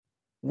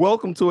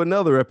Welcome to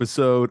another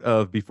episode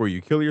of Before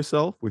You Kill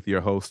Yourself with your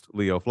host,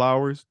 Leo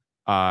Flowers.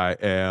 I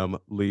am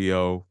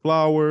Leo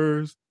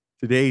Flowers.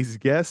 Today's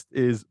guest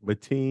is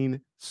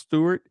Mateen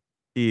Stewart.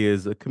 He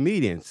is a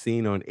comedian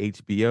seen on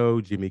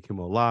HBO, Jimmy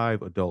Kimmel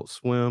Live, Adult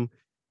Swim.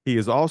 He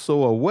is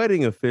also a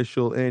wedding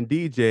official and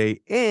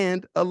DJ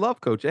and a love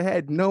coach. I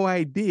had no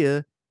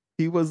idea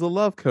he was a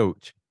love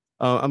coach.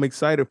 I'm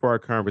excited for our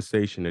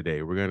conversation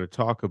today. We're going to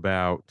talk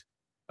about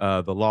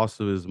the loss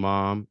of his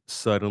mom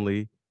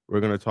suddenly. We're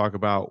going to talk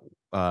about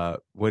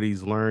what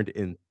he's learned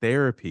in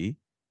therapy,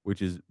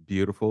 which is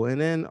beautiful,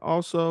 and then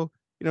also,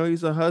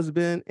 he's a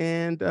husband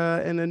and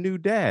a new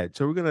dad.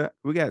 So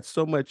we got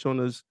so much on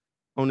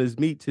his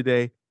meat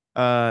today.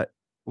 Uh,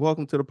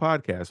 Welcome to the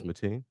podcast,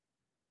 Mateen.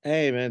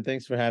 Hey man,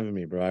 thanks for having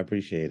me, bro. I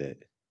appreciate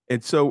it.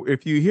 And so,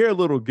 if you hear a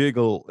little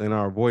giggle in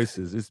our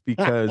voices, it's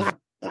because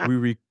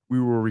we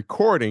were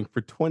recording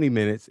for 20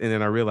 minutes, and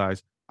then I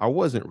realized I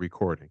wasn't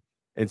recording.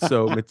 And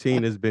so,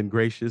 Mateen has been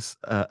gracious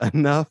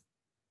enough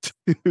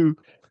to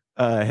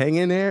hang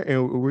in there,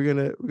 and we're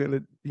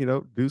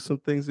gonna do some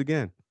things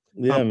again.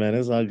 Yeah, Um, man,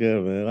 it's all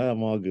good, man.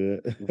 I'm all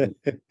good.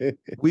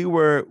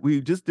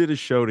 we just did a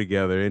show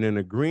together, and in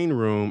a green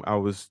room, I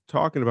was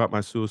talking about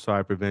my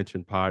suicide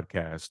prevention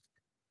podcast,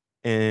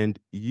 and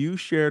you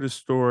shared a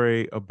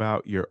story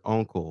about your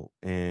uncle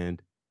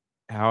and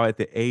how at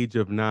the age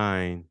of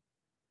 9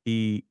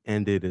 he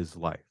ended his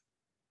life,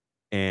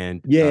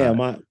 and Yeah,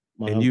 my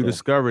you uncle.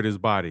 discovered his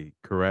body,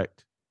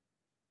 correct?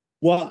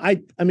 Well,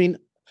 I mean,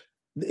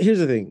 here's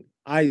the thing.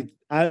 I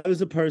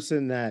was a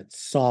person that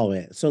saw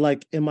it. So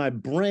like in my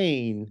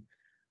brain,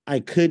 I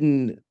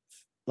couldn't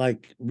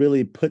like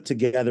really put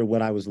together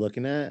what I was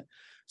looking at.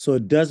 So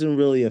it doesn't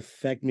really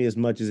affect me as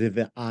much as if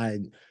I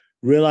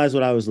realized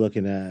what I was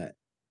looking at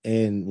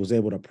and was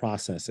able to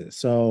process it.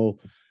 So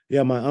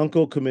yeah, my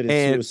uncle committed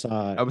And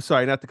suicide. I'm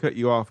sorry not to cut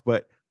you off,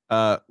 but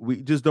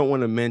we just don't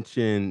want to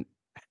mention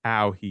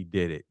how he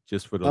did it,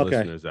 just for the Okay.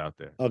 listeners out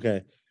there.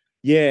 Okay.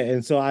 Yeah,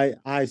 and so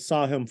I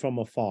saw him from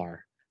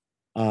afar.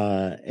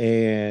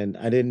 And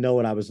I didn't know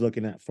what I was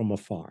looking at from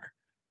afar.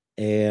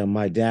 And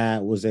my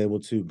dad was able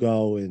to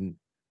go and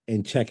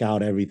check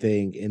out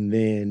everything, and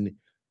then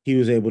he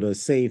was able to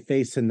save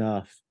face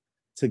enough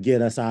to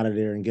get us out of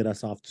there and get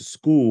us off to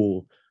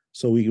school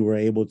so we were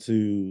able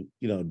to,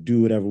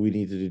 do whatever we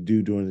needed to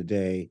do during the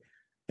day.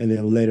 And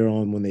then later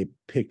on when they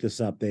picked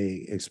us up,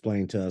 they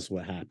explained to us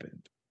what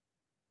happened.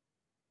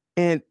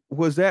 And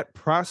was that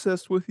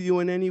processed with you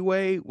in any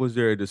way? Was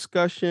there a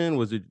discussion?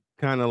 Was it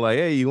kind of like,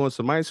 hey, you want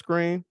some ice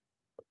cream?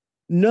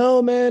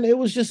 No, man, it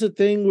was just a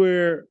thing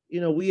where,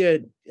 we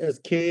had as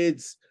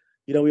kids,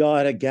 we all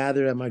had to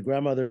gather at my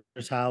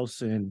grandmother's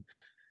house and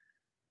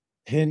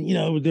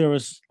there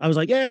was I was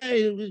like, yeah,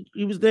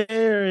 he was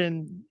there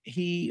and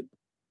he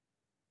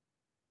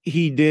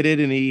did it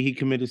and he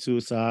committed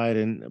suicide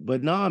and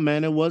but no,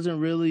 man, it wasn't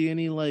really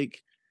any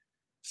like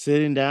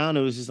sitting down.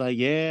 It was just like,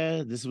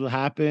 yeah, this is what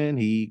happened.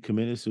 He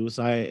committed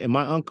suicide. And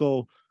my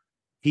uncle,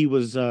 he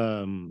was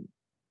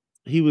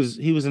he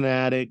was an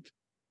addict.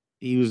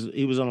 He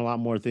was on a lot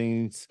more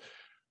things.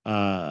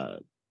 Uh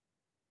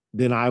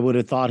than I would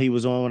have thought he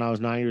was on when I was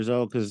 9 years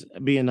old. Because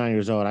being 9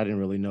 years old, I didn't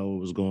really know what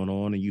was going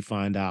on, and you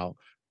find out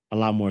a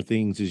lot more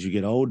things as you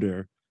get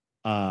older.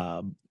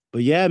 Uh,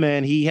 but yeah,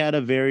 man, he had a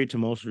very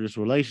tumultuous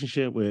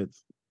relationship with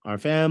our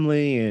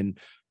family, and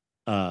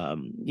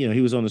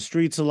he was on the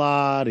streets a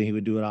lot, and he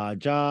would do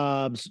odd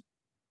jobs.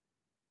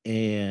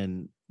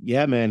 And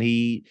yeah, man,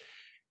 he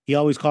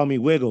always called me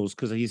Wiggles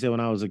because he said when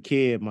I was a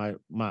kid, my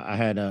I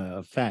had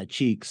fat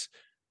cheeks.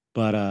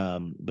 But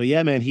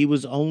yeah, man, he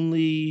was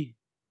only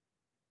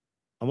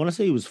I want to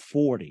say he was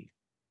 40.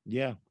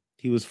 Yeah.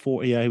 He was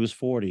 4. Yeah, he was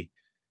 40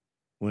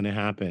 when it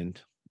happened.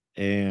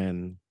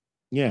 And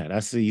yeah,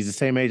 he's the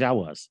same age I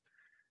was.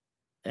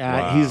 He's the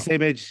Wow.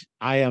 same age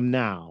I am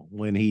now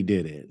when he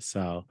did it.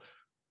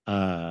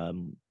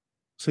 Um,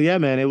 so yeah,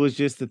 man, it was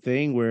just the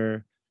thing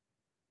where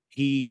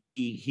he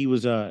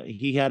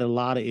had a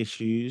lot of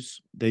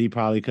issues that he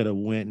probably could have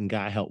went and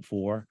got help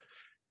for.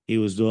 He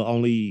was the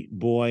only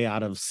boy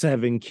out of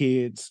 7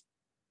 kids,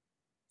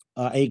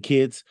 8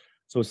 kids,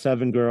 so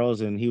 7 girls,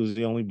 and he was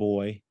the only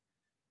boy.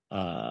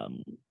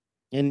 Um,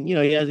 and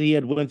he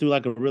had went through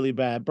like a really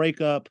bad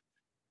breakup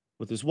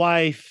with his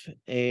wife,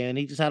 and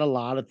he just had a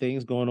lot of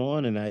things going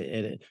on.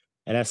 And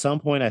at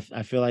some point,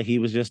 I feel like he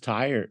was just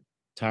tired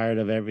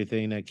of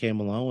everything that came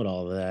along with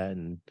all of that,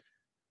 and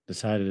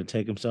decided to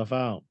take himself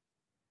out.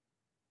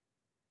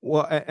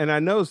 Well, and I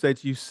noticed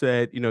that you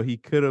said, he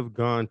could have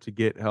gone to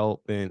get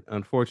help, and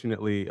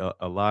unfortunately,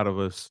 a lot of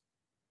us,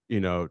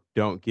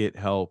 don't get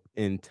help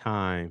in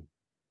time.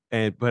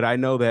 And but I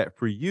know that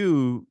for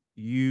you,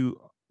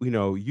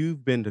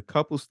 you've been to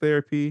couples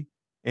therapy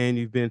and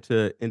you've been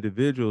to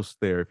individuals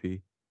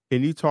therapy.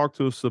 Can you talk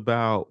to us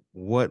about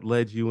what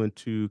led you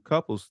into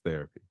couples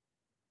therapy?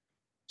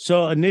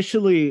 So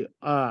initially,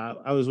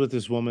 I was with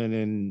this woman,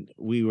 and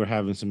we were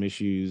having some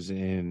issues,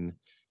 and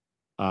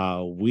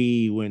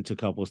we went to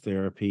couples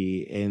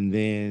therapy, and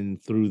then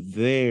through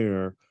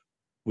there,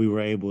 we were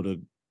able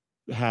to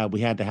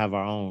we had to have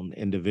our own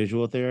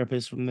individual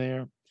therapist from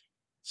there.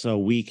 So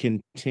we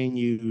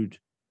continued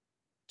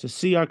to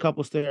see our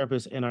couples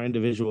therapist and our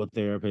individual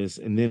therapist,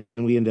 and then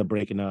we ended up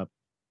breaking up.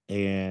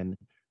 And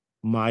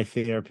my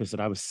therapist that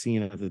I was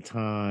seeing at the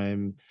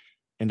time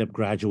ended up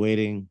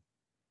graduating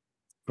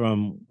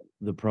from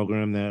the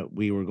program that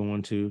we were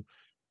going to.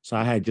 So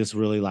I had just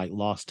really like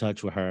lost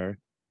touch with her,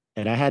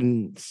 and I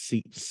hadn't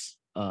seen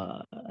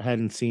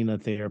a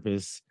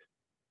therapist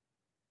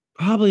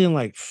probably in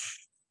like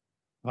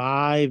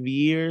 5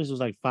 years. It was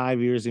like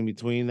 5 years in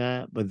between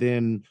that. But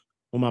then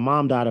when my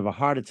mom died of a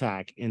heart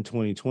attack in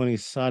 2020,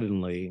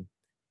 suddenly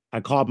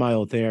I called my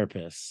old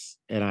therapist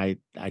and I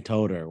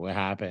told her what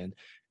happened.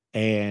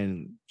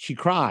 And she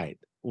cried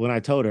when I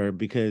told her,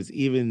 because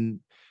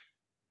even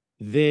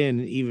then,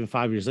 even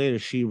 5 years later,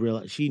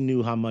 she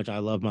knew how much I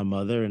love my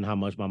mother and how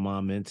much my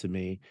mom meant to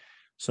me.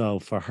 So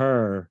for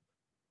her,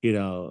 you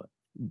know,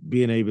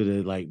 being able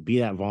to like be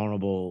that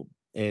vulnerable,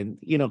 and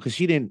because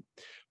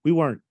we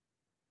weren't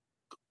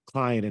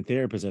client and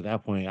therapist at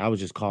that point. I was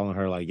just calling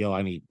her like, yo,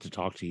 I need to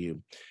talk to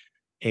you.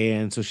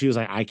 And so she was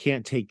like, I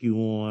can't take you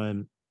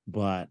on,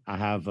 but I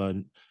have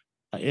an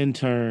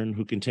intern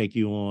who can take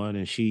you on,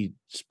 and she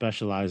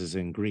specializes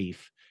in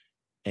grief.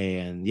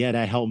 And yeah,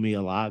 that helped me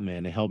a lot,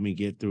 man. It helped me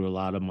get through a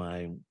lot of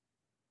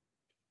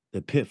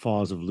the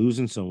pitfalls of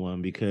losing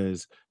someone,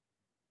 because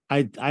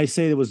I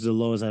say it was the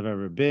lowest I've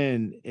ever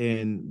been,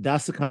 and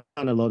that's the kind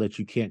of low that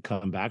you can't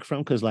come back from.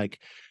 Because like,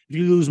 if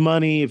you lose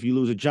money, if you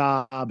lose a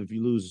job, if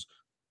you lose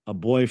a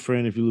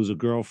boyfriend, if you lose a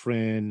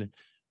girlfriend,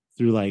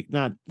 through like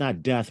not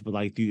death, but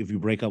like if you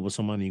break up with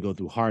someone and you go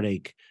through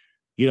heartache,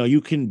 you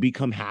can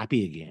become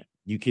happy again.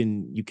 You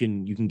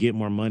can get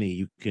more money.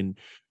 You can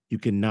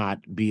not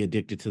be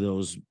addicted to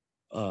those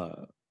uh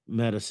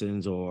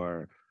medicines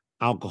or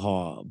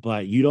alcohol,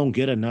 but you don't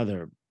get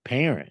another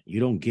parent.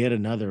 You don't get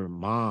another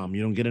mom.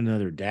 You don't get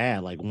another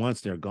dad. Like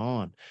once they're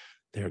gone,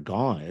 they're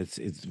gone. It's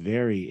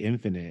very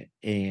infinite.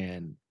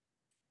 And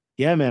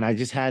yeah, man, I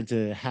just had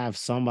to have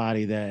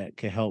somebody that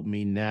could help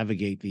me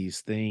navigate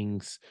these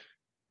things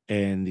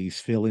and these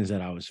feelings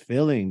that I was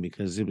feeling,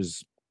 because it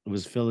was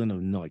feeling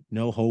of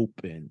no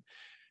hope, and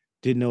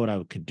didn't know what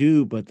I could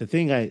do. But the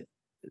thing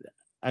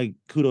I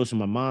kudos to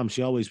my mom,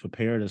 she always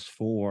prepared us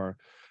for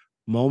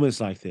moments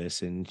like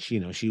this. And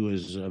she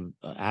was a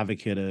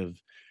advocate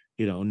of,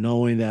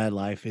 knowing that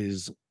life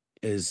is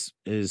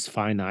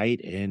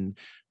finite, and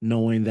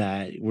knowing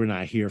that we're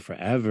not here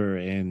forever.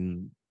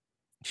 And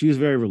she was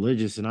very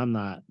religious, and I'm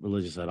not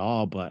religious at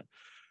all, but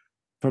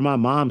for my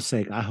mom's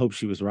sake, I hope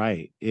she was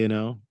right,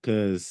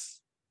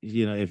 because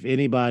if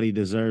anybody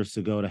deserves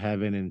to go to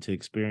heaven and to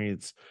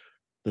experience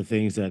the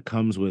things that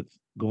comes with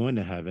going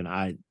to heaven,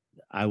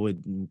 I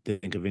wouldn't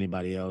think of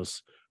anybody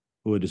else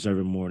who would deserve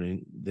it more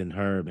than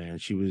her, man.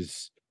 She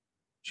was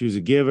a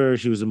giver.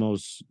 She was the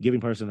most giving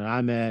person that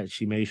I met.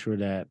 She made sure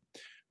that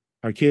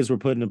her kids were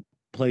put in a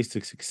place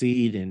to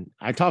succeed. And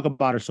I talk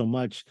about her so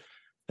much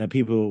that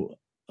people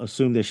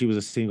assume that she was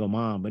a single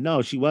mom, but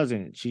no, she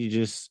wasn't. She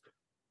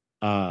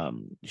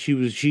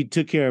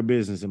took care of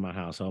business in my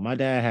household. My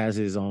dad has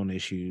his own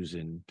issues,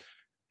 and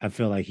I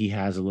feel like he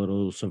has a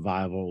little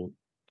survival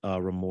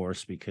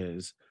remorse,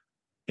 because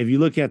if you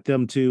look at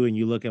them too, and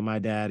you look at my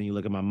dad and you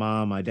look at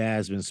my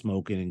dad's been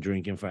smoking and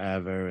drinking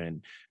forever,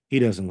 and he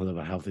doesn't live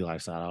a healthy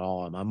lifestyle at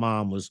all. And my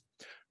mom was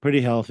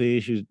pretty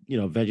healthy. She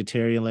was,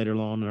 vegetarian later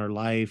on in her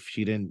life.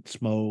 She didn't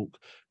smoke.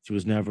 She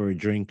was never a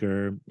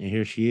drinker. And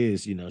here she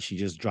is, she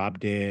just dropped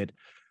dead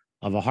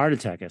of a heart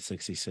attack at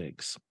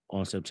 66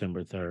 on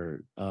September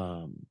 3rd,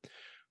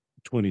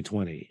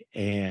 2020.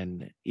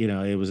 And,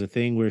 it was a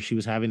thing where she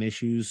was having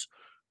issues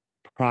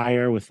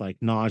prior with like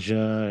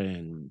nausea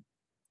and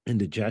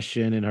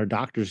indigestion, and her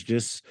doctors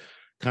just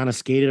kind of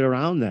skated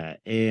around that.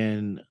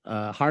 And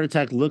heart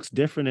attack looks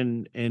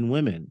different in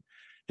women.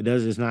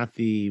 It's not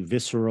the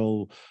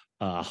visceral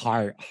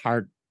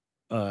heart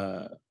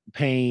uh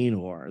pain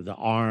or the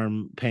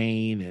arm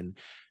pain, and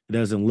it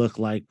doesn't look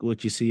like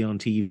what you see on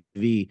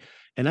TV.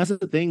 And that's the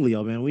thing,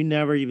 Leo, man. We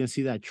never even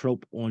see that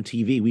trope on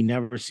TV. We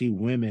never see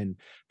women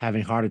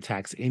having heart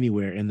attacks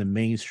anywhere in the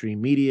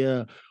mainstream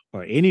media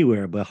or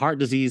anywhere. But heart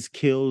disease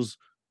kills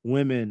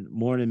women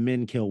more than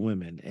men kill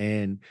women.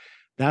 And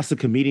that's the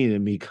comedian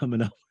in me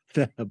coming up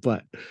with that.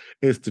 But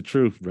it's the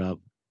truth, bro.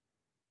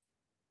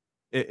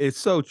 It's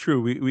so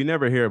true. We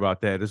never hear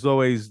about that. It's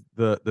always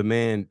the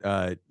man,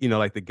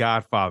 like the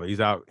Godfather. He's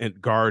out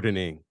and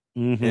gardening,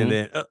 and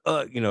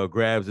Mm-hmm. then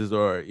grabs his,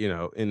 or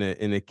in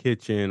the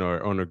kitchen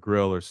or on a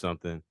grill or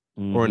something,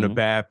 or in the Mm-hmm.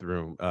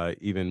 bathroom.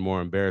 Even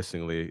more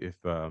embarrassingly, if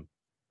well,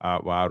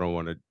 I don't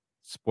want to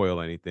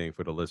spoil anything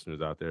for the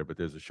listeners out there, but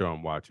there's a show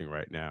I'm watching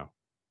right now,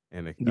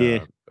 and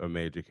Yeah. a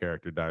major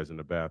character dies in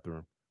the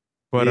bathroom.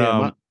 But Yeah.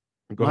 My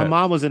go my ahead.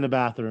 mom was in the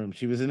bathroom.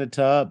 She was in the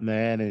tub,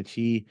 man, and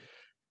she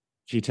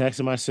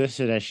texted my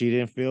sister that she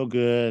didn't feel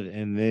good.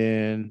 And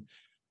then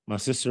my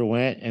sister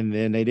went, and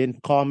then they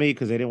didn't call me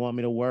because they didn't want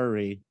me to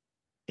worry.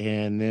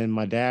 And then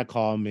my dad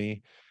called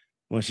me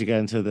when she got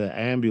into the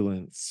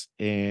ambulance.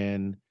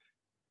 And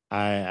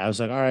I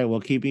was like, all right, well,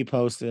 keep me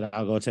posted.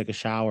 I'll go take a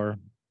shower.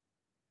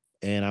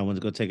 and I went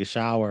to go take a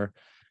shower.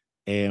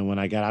 And when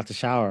I got out the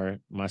shower,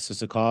 my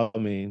sister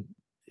called me.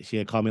 She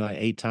had called me like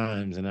 8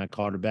 times, and I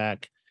called her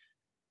back,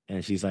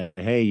 and she's like,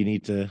 "Hey, you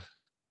need to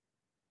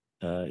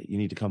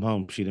come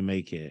home." She didn't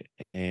make it,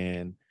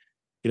 and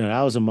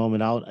that was a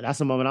moment.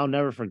 That's a moment I'll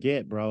never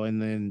forget, bro.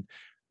 And then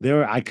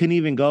I couldn't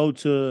even go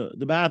to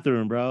the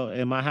bathroom, bro,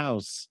 in my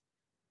house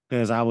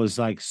because I was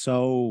like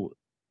so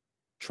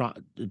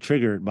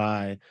triggered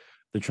by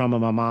the trauma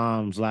of my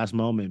mom's last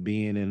moment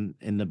being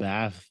in the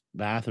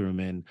bathroom,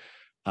 and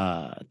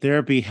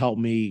therapy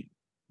helped me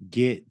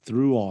get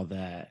through all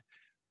that.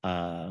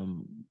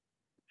 Um,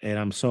 and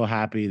I'm so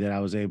happy that I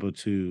was able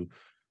to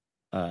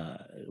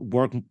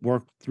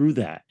work through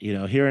that.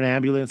 Hearing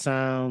ambulance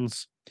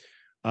sounds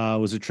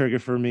was a trigger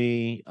for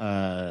me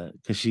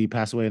because she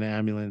passed away in the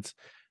ambulance.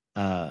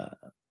 Uh,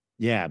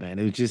 yeah, man,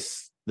 it was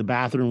just the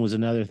bathroom was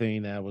another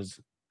thing that was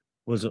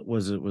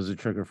a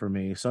trigger for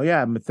me. So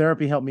yeah,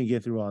 therapy helped me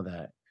get through all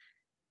that.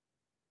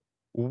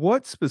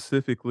 What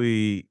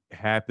specifically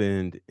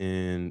happened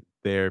in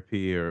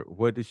therapy, or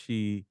what did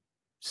she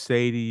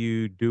say to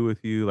you, do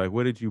with you? Like,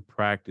 what did you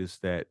practice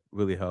that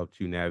really helped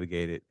you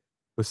navigate it,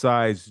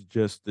 besides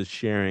just the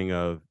sharing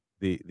of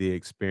the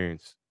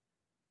experience?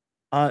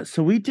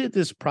 So we did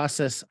this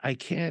process. I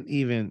can't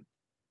even.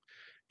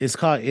 It's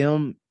called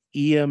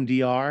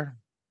EMDR.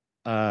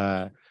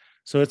 Uh,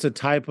 so it's a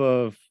type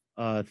of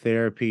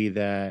therapy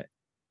that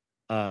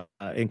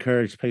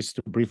encourage patients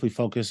to briefly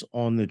focus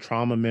on the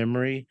trauma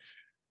memory,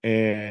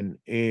 and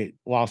it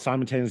while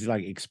simultaneously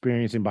like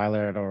experiencing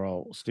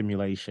bilateral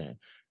stimulation.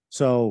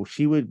 So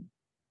she would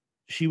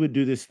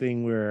do this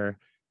thing where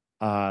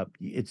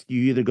it's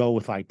you either go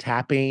with like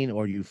tapping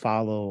or you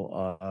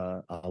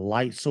follow a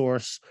light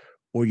source,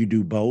 or you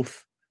do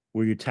both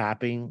where you're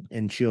tapping,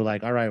 and she'll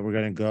like, all right, we're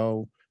gonna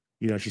go.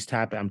 She's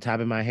tapping, I'm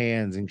tapping my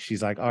hands, and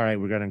she's like, all right,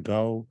 we're gonna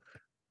go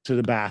to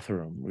the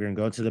bathroom. We're gonna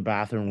go to the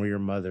bathroom where your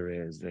mother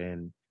is,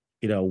 and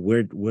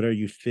what are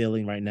you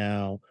feeling right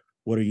now?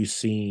 What are you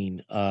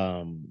seeing?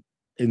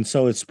 And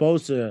so it's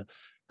supposed to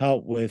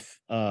help with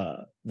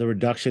the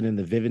reduction in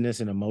the vividness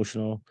and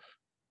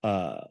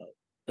uh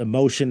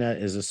emotion that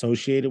is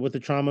associated with the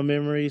trauma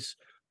memories.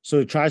 So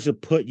it tries to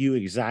put you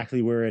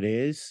exactly where it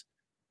is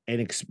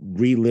and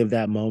relive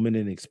that moment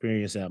and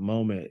experience that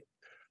moment.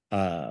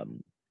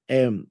 Um,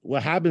 and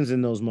what happens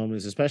in those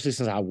moments, especially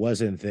since I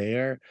wasn't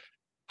there,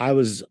 I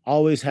was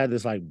always had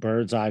this like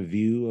bird's eye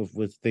view of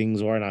what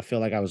things were, and I feel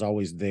like I was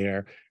always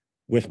there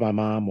with my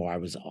mom, or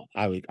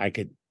I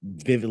could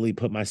vividly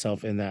put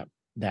myself in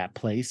that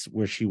place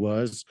where she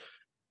was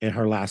in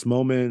her last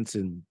moments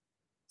and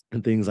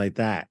things like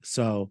that.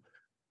 So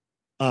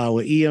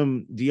what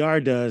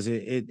EMDR does,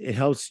 it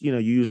helps,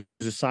 use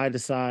the side to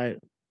side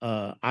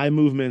eye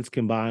movements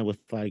combined with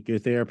like your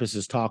therapist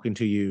is talking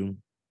to you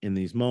in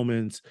these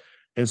moments.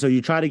 And so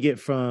you try to get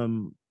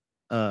from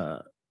uh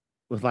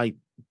with like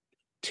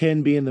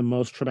 10 being the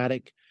most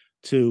traumatic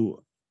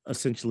to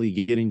essentially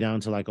getting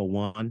down to like a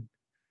 1,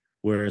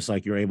 where it's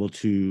like you're able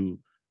to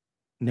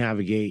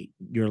navigate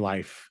your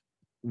life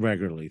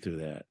regularly through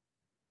that.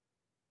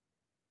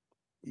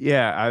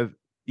 Yeah,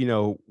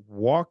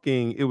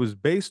 walking, it was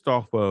based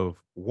off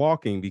of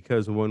walking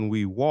because when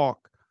we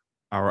walk,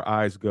 our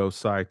eyes go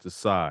side to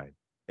side.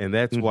 And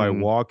that's why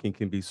Hmm. walking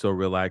can be so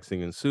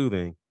relaxing and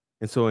soothing.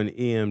 And so in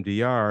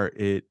EMDR,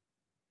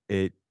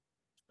 it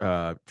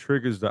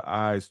triggers the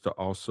eyes to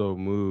also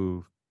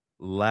move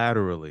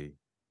laterally,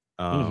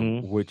 Hmm.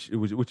 which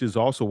is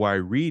also why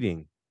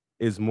reading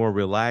is more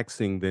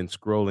relaxing than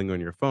scrolling on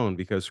your phone,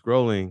 because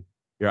scrolling,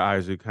 your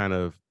eyes are kind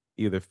of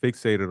either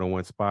fixated on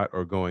one spot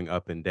or going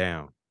up and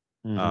down,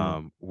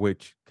 Hmm.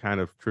 which kind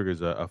of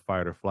triggers a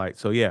fight or flight.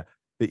 So yeah,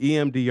 the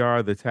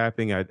EMDR, the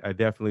tapping, I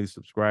definitely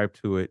subscribe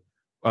to it.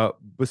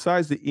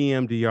 Besides the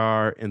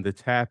EMDR and the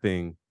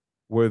tapping,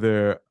 were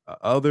there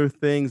other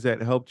things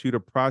that helped you to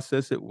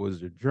process it? Was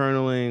there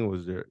journaling?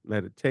 Was there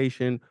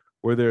meditation?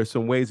 Were there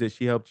some ways that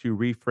she helped you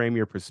reframe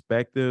your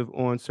perspective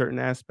on certain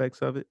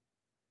aspects of it?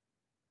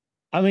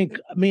 I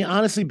mean,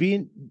 honestly,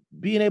 being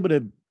able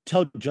to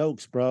tell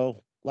jokes,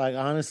 bro. Like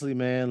honestly,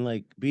 man,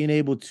 like being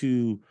able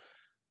to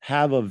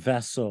have a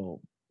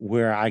vessel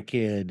where I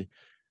could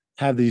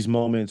have these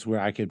moments where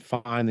I could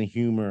find the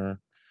humor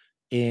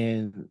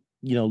in,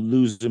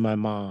 losing my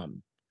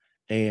mom,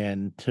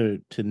 and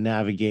to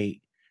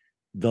navigate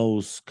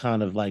those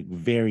kind of like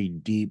very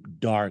deep,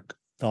 dark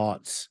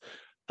thoughts.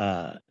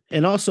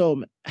 And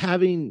also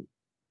having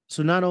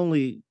so not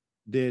only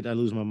did I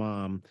lose my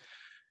mom,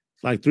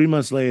 like 3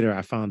 months later,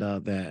 I found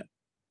out that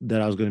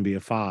I was going to be a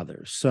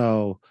father.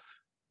 So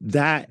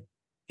that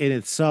in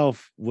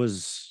itself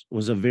was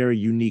a very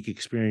unique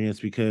experience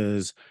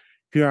because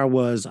here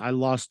I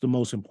lost the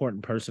most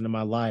important person in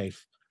my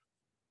life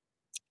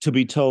to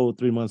be told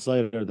 3 months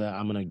later that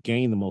I'm going to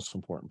gain the most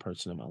important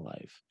person in my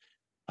life.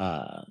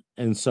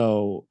 And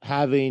so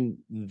having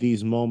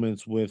these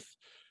moments with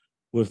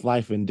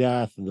life and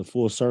death, the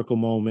full circle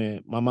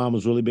moment. My mom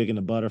was really big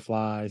into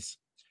butterflies.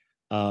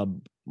 Uh,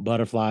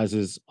 Butterflies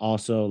is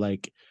also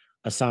like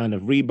a sign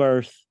of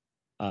rebirth.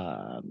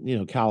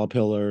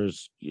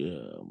 caterpillars.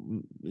 The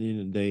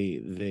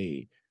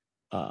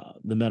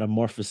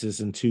metamorphosis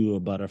into a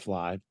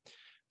butterfly.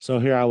 So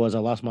here I was. I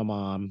lost my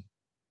mom.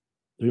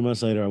 3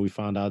 months later, we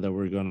found out that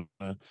we are gonna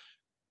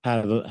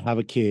have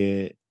a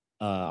kid.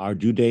 Our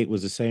due date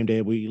was the same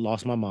day we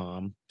lost my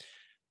mom.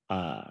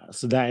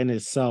 So that in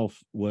itself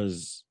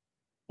was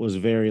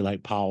very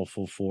like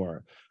powerful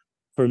for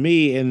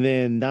me. And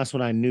then that's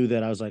when I knew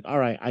that I was like, all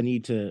right, I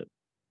need to,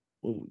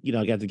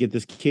 I got to get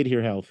this kid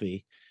here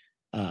healthy,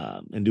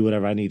 and do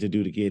whatever I need to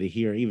do to get it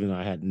here, even though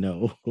I had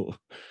no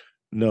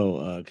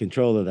no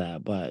control of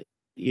that. But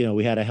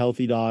we had a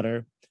healthy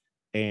daughter,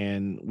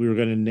 and we were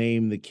going to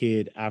name the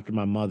kid after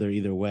my mother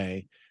either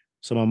way.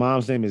 So my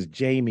mom's name is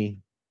Jamie,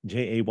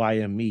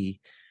 Jayme.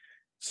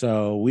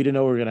 So we didn't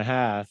know we were gonna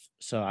have.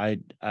 So I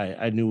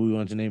knew we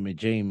wanted to name it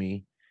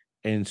Jamie.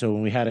 And so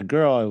when we had a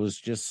girl, it was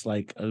just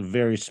like a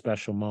very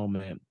special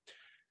moment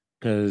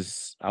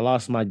because I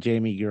lost my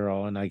Jamie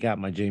girl and I got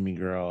my Jamie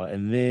girl.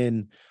 And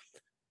then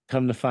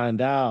come to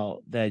find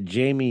out that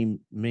Jamie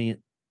means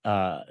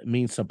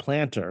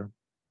supplanter,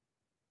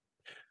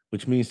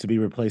 which means to be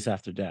replaced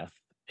after death.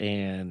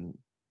 And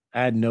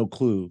I had no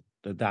clue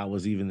that that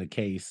was even the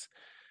case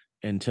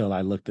until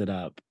I looked it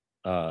up.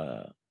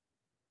 A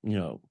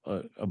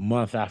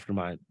month after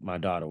my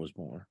daughter was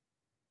born.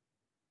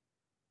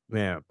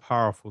 Man,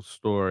 powerful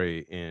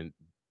story and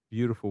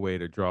beautiful way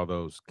to draw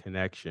those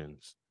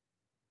connections.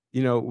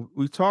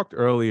 We talked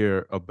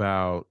earlier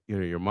about,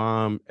 your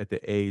mom at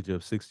the age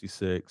of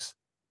 66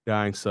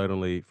 dying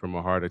suddenly from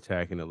a heart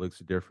attack, and it looks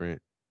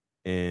different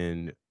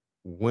in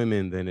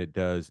women than it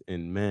does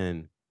in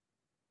men.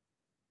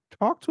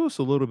 Talk to us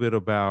a little bit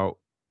about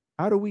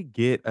how do we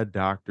get a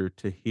doctor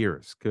to hear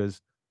us?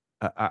 Because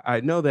I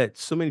know that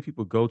so many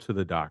people go to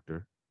the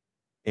doctor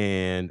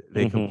and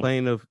they Mhm,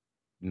 complain of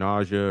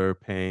nausea or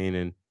pain,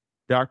 and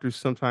doctors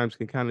sometimes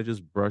can kind of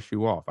just brush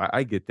you off.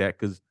 I get that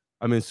because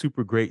I'm in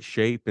super great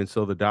shape, and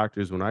so the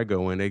doctors, when I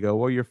go in, they go,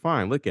 "Well, you're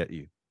fine. Look at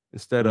you,"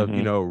 instead of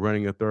mhm.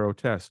 running a thorough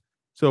test.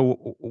 So,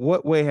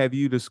 what way have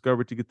you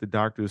discovered to get the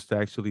doctors to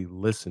actually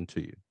listen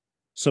to you?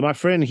 So my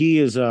friend, he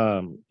is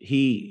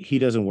he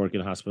doesn't work in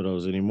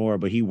hospitals anymore,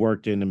 but he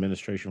worked in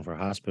administration for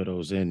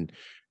hospitals. And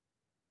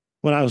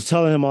when I was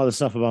telling him all this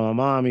stuff about my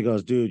mom, he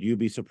goes, "Dude, you'd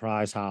be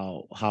surprised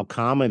how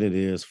common it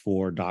is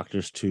for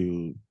doctors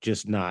to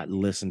just not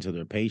listen to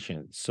their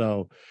patients."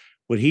 So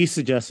what he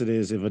suggested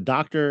is if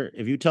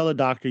you tell a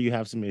doctor you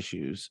have some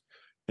issues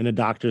and the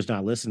doctor's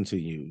not listening to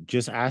you,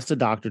 just ask the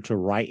doctor to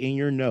write in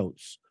your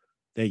notes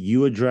that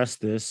you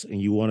addressed this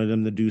and you wanted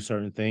them to do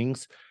certain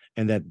things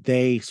and that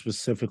they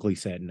specifically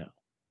said no.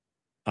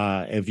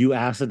 If you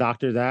ask the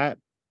doctor that,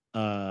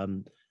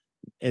 um,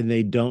 and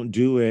they don't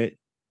do it,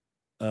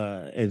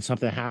 and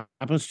something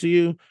happens to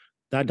you,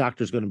 that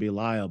doctor's going to be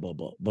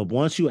liable. But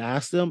once you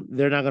ask them,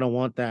 they're not going to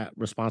want that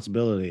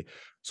responsibility.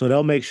 So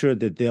they'll make sure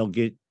that they'll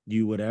get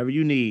you whatever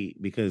you need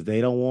because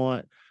they don't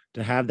want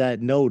to have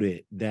that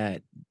noted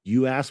that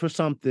you asked for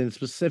something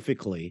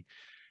specifically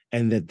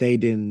and that they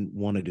didn't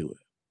want to do it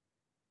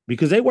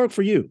because they work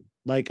for you.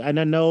 Like, and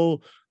I know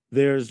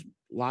there's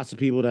lots of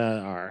people that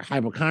are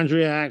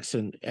hypochondriacs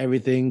and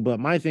everything, but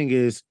my thing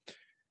is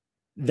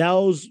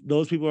those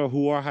people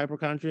who are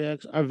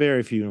hypochondriacs are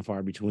very few and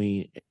far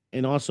between.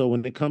 And also,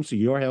 when it comes to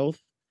your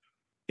health,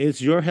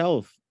 it's your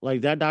health.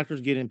 Like that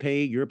doctor's getting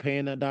paid, you're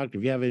paying that doctor.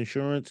 If you have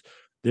insurance,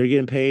 they're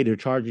getting paid. They're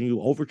charging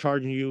you,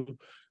 overcharging you.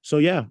 So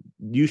yeah,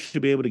 you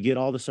should be able to get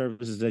all the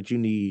services that you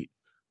need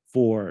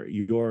for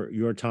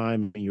your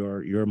time and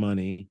your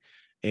money.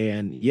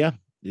 And yeah,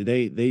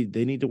 they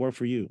need to work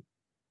for you.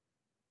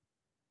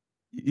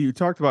 You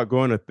talked about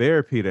going to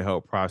therapy to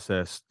help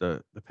process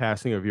the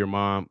passing of your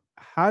mom.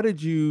 How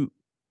did you,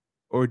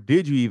 or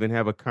did you even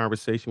have a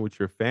conversation with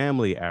your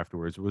family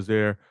afterwards? Was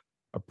there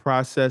a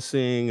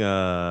processing?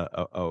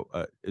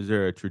 Is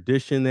there a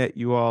tradition that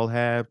you all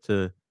have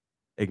to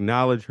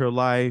acknowledge her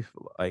life?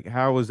 Like,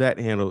 how was that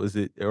handled? Is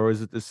it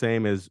the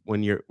same as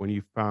when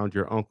you found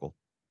your uncle?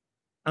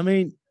 I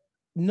mean,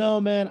 no,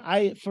 man.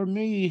 For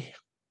me,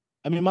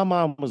 I mean, my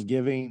mom was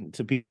giving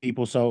to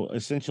people, so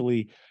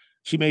essentially,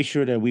 she made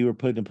sure that we were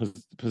put in a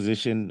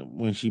position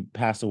when she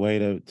passed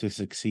away to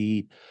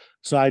succeed.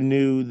 So I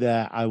knew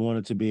that I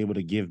wanted to be able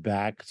to give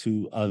back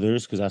to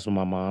others because that's what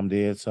my mom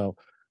did. So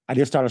I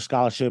did start a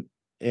scholarship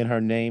in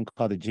her name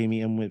called the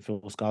Jamie M.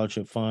 Whitfield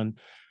Scholarship Fund,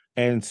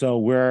 and so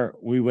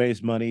we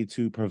raise money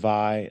to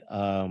provide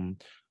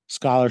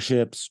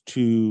scholarships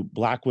to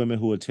Black women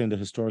who attend a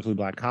historically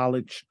Black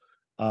college.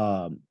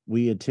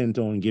 We intend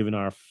on giving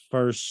our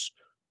first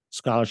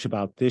scholarship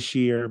out this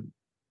year.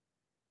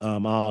 I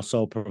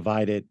also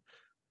provided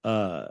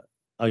uh,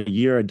 a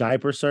year of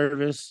diaper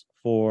service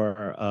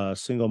for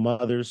single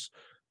mothers.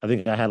 I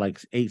think I had like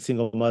 8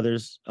 single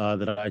mothers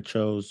that I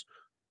chose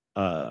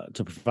to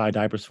provide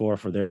diapers for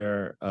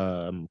their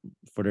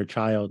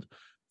child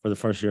for the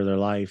first year of their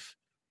life.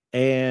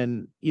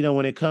 And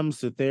when it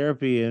comes to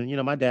therapy,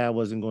 and my dad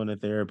wasn't going to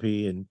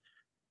therapy, and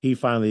he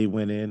finally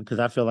went in because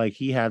I feel like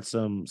he had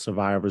some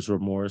survivor's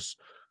remorse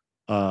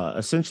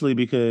essentially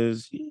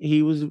because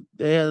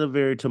they had a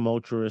very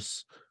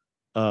tumultuous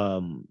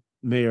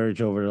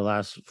marriage over the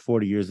last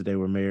 40 years that they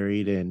were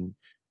married, and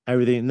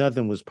everything,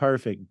 nothing was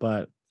perfect.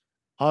 But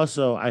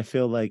also, I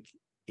feel like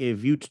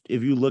if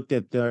you looked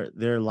at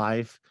their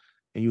life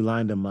and you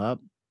lined them up,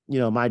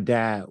 my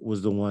dad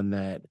was the one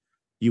that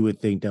you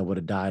would think that would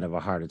have died of a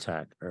heart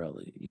attack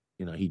early.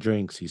 He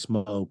drinks, he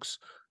smokes,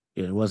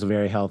 wasn't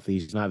very healthy.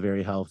 He's not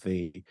very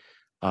healthy.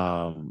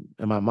 And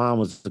my mom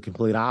was the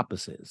complete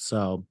opposite.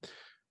 So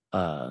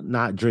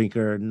not a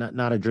drinker,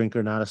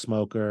 not a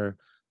smoker,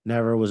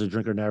 never was a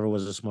drinker, never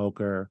was a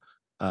smoker.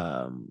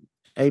 Um,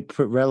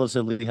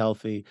 Relatively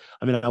healthy.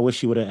 I mean, I wish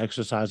she would have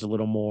exercised a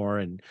little more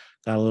and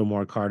got a little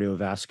more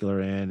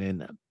cardiovascular in.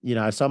 And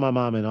I saw my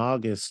mom in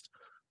August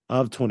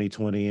of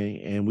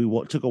 2020, and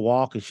we took a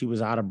walk, and she was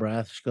out of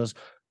breath. She goes,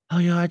 "Oh,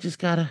 I just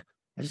gotta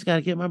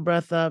get my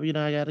breath up. I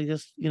gotta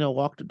just,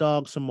 walk the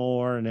dog some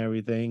more and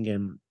everything."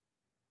 And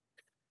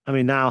I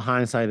mean, now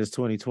hindsight is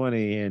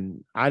 2020,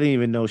 and I didn't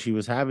even know she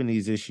was having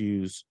these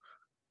issues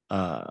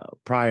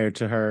prior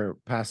to her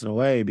passing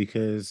away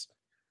because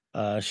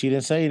she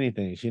didn't say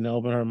anything. She didn't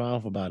open her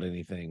mouth about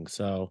anything.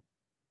 So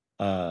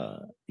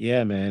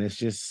yeah, man, it's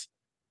just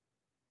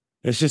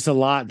a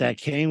lot that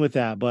came with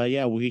that. But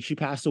yeah, she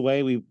passed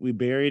away. We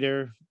buried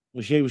her.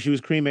 She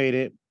was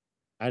cremated.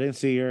 I didn't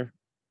see her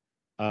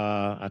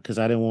because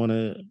I didn't want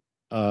to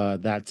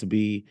that to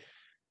be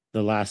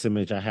the last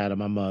image I had of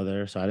my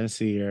mother. So I didn't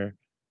see her.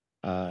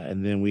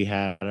 And then we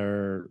had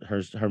her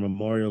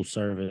memorial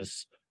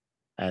service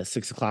at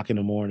 6 o'clock in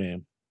the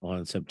morning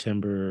on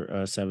September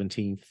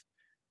 17th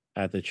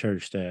at the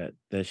church that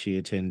she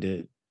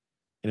attended.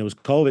 And it was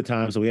COVID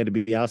time, so we had to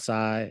be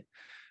outside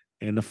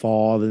in the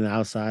fall and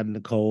outside in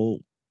the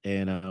cold.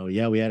 And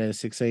yeah, we had it at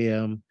 6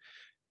 a.m.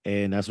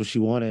 And that's what she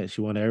wanted.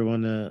 She wanted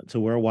everyone to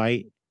wear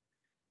white.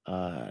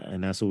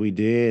 And that's what we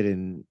did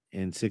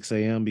in 6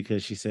 a.m.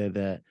 because she said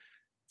that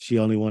she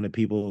only wanted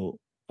people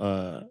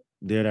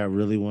there that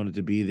really wanted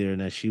to be there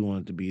and that she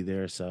wanted to be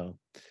there. So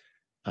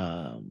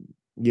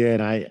yeah,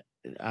 and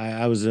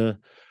I was the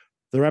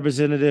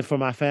representative for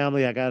my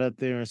family. I got up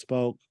there and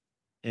spoke,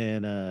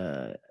 and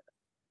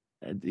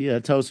yeah,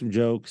 told some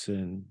jokes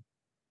and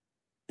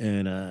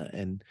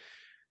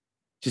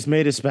just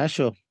made it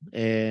special.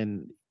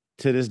 And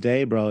to this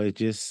day, bro, it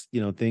just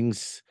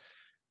things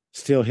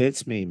still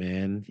hits me,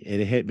 man.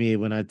 It hit me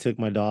when I took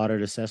my daughter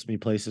to Sesame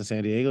Place in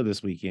San Diego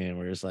this weekend,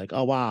 where it's like,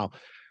 oh wow,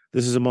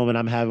 this is a moment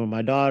I'm having with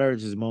my daughter.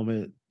 This is a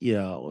moment,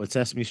 at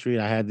Sesame Street.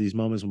 I had these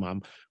moments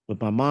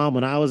with my mom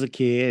when I was a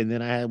kid, and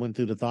then I had went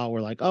through the thought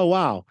where like, oh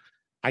wow,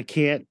 I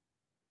can't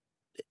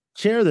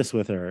share this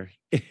with her.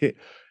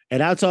 And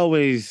that's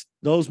always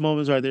those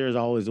moments right there is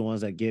always the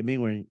ones that get me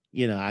when,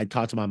 I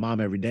talk to my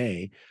mom every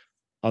day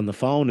on the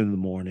phone in the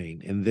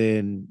morning. And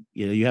then,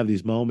 you have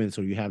these moments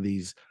or you have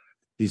these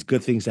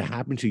good things that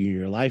happen to you in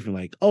your life. And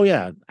like, oh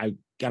yeah, I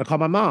gotta call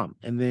my mom.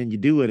 And then you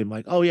do it and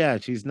like, oh yeah,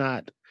 she's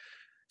not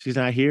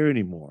here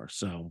anymore.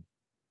 So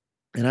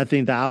and I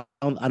think that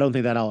I don't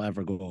think that I'll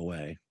ever go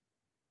away.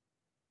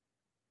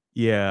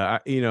 Yeah,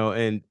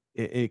 and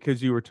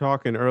because you were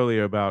talking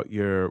earlier about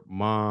your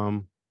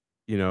mom,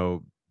 you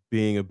know,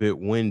 being a bit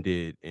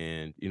winded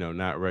and,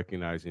 not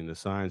recognizing the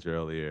signs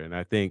earlier. And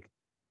I think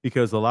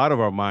because a lot of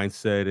our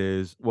mindset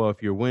is, well,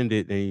 if you're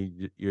winded,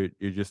 then you're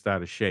just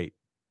out of shape,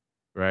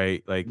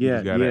 right? Like you Yeah,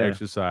 just got to yeah.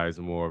 exercise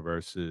more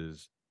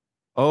versus,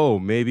 oh,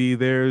 maybe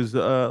there's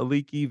a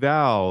leaky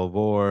valve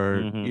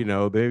or,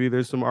 Hmm. maybe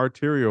there's some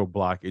arterial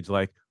blockage.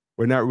 Like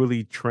we're not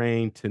really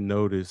trained to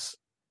notice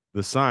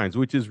the signs,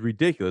 which is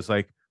ridiculous.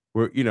 Like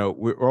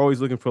we're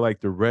always looking for like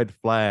the red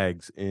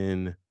flags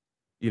in,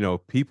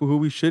 people who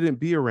we shouldn't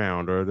be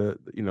around or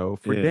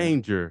for Yeah.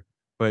 danger.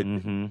 But,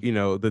 Hmm.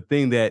 the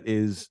thing that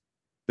is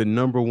the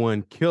number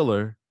one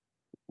killer,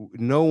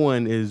 no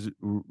one is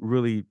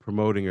really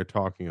promoting or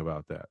talking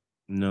about that.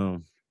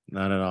 No,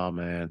 not at all,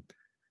 man.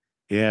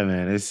 Yeah,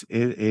 man. It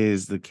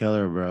is the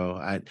killer,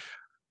 bro.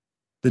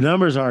 The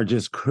numbers are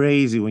just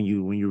crazy when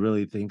you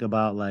really think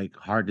about like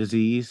heart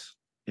disease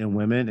in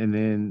women, and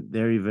then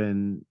they're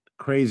even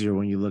crazier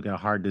when you look at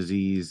heart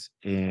disease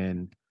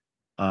in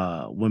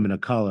women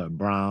of color,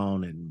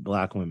 brown and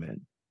black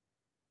women.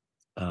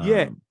 Yeah,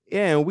 Um,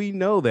 yeah, and we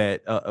know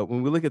that,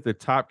 when we look at the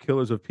top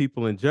killers of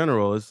people in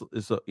general,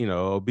 it's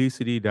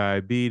obesity,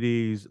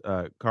 diabetes,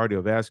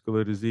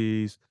 cardiovascular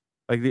disease,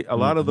 like, a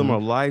lot of them mhm.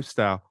 are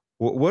lifestyle.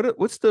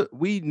 What's the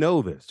we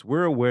know this,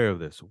 we're aware of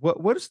this.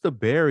 What is the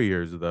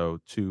barriers, though,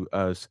 to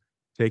us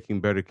taking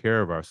better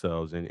care of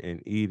ourselves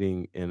and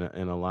eating in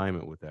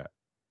alignment with that?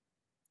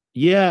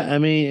 Yeah, I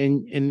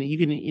mean, and you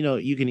can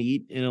you can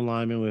eat in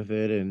alignment with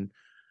it, and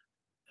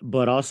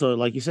but also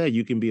like you said,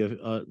 you can be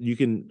you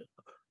can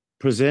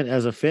present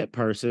as a fit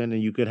person,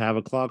 and you could have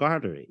a clogged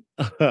artery.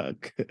 uh,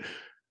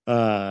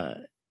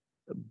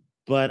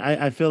 but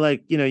I feel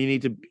like you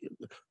need to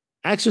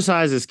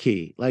exercise is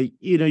key. Like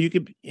you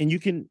could and you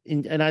can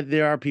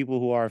there are people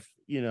who are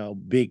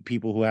big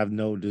people who have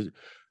no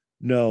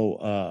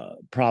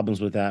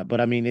problems with that.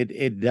 But I mean,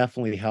 it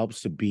definitely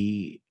helps to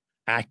be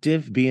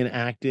active, being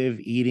active,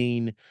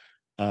 eating.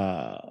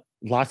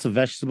 lots of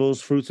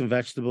vegetables, fruits and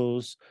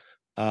vegetables.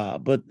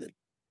 But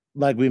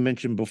like we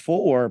mentioned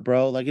before,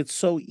 bro, like it's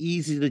so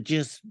easy to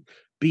just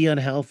be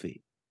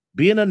unhealthy.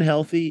 Being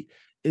unhealthy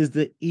is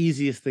the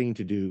easiest thing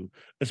to do,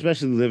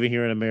 especially living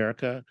here in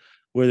America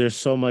where there's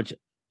so much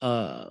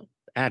uh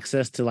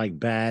access to like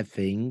bad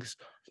things.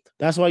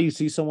 That's why you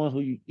see someone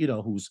who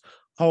who's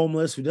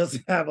homeless, who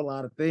doesn't have a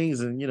lot of things,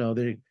 and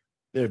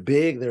they're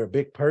big, they're a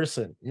big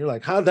person. You're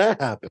like, how'd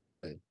that happen?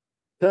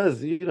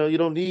 Because you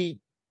don't need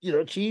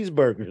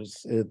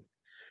cheeseburgers and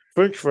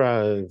French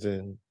fries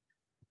and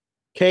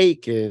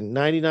cake and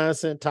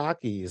 99-cent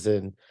Takis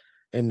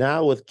and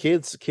now with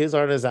kids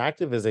aren't as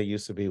active as they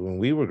used to be when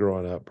we were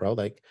growing up, bro.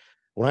 Like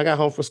when I got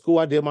home from school,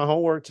 I did my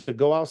homework to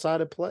go outside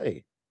and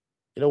play.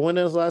 When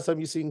was the last time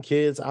you seen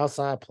kids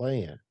outside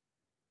playing?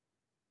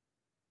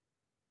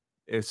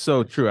 It's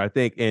so true. I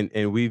think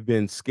and we've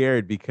been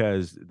scared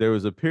because there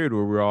was a period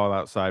where we were all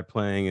outside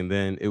playing and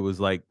then it was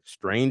like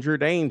stranger Yeah,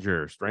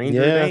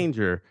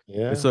 danger. And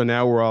yeah. so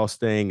now we're all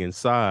staying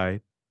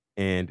inside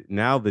and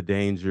now the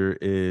danger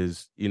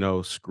is,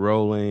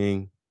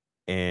 scrolling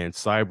and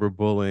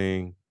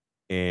cyberbullying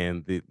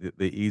and the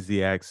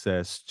easy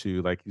access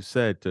to, like you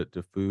said,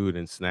 to food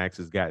and snacks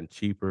has gotten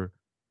cheaper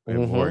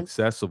and more Mhm.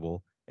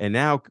 accessible. And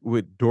now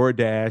with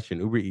DoorDash and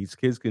Uber Eats,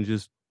 kids can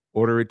just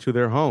order it to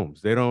their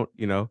homes. They don't,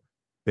 they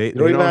You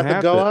don't they even don't have to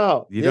have go to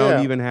out. you don't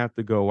Yeah. even have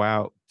to go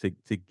out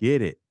to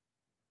get it.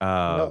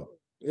 Um,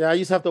 Yeah, I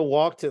used to have to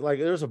walk to like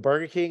there's a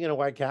Burger King and a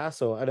White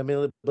Castle, and I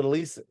mean, but at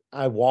least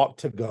I walked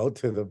to go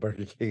to the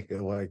Burger King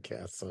and White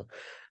Castle.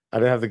 I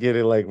didn't have to get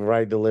it like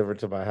right delivered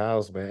to my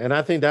house, man. And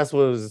I think that's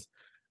what was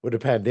with the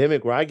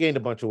pandemic, where I gained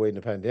a bunch of weight in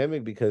the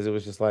pandemic because it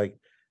was just like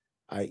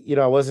I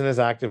wasn't as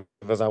active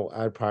as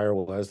I prior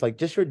was. Like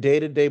just your day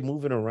to day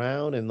moving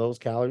around and those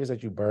calories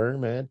that you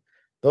burn, man.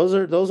 Those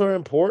are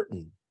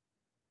important.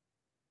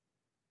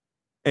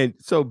 and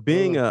so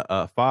being Uh,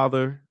 a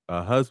father,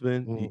 a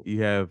husband, mm.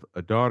 you have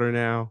a daughter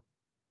now.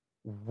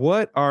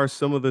 What are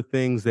some of the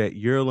things that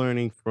you're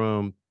learning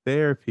from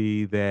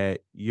therapy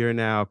that you're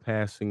now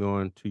passing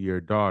on to your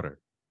daughter?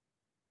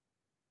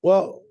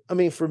 Well, I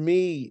mean, for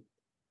me,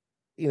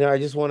 I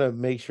just want to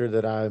make sure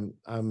that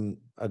I'm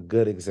a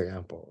good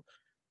example.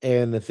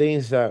 And the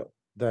things that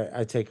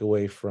I take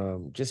away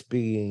from just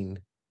being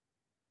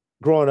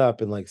growing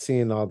up and like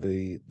seeing all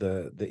the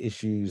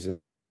issues and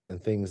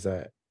things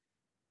that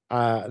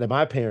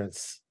my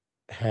parents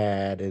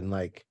had and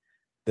like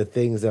the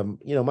things that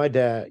my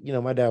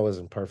dad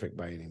wasn't perfect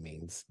by any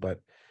means,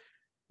 but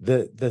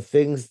the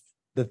things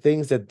the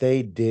things that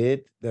they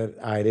did that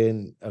I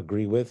didn't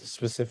agree with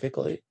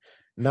specifically,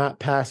 not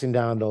passing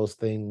down those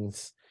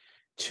things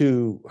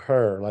to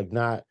her, like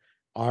not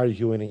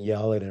arguing and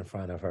yelling in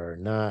front of her,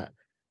 not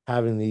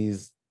having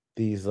these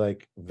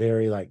like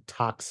very like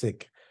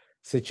toxic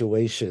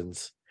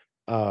situations.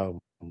 Um,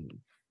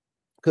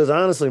 because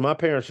honestly, my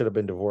parents should have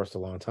been divorced a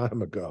long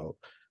time ago.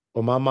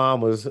 But my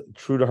mom was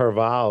true to her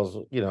vows,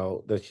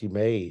 that she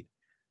made.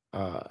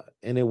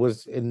 And it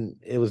was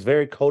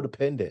very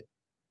codependent.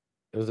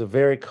 It was a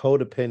very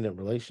codependent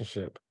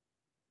relationship.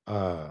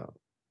 Uh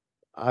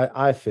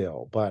I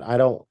feel, but I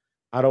don't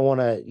want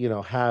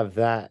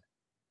to,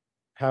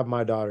 have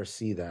my daughter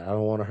see that. I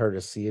don't want her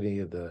to see any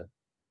of the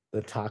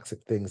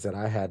toxic things that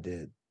I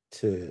had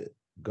to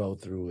go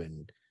through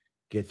and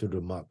get through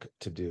the muck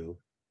to do.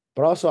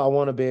 But also I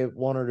want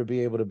her to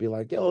be able to be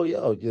like, yo,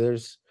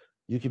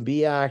 you can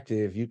be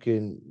active, you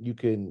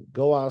can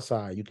go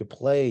outside, you could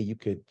play, you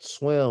could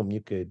swim,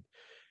 you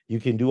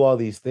can do all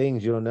these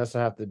things. You don't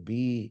necessarily have to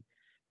be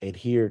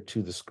adhered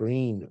to the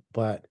screen,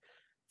 but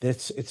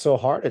it's so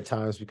hard at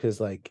times because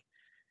like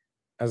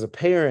as a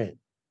parent,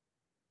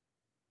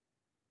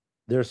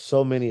 there's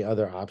so many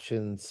other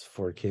options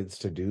for kids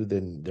to do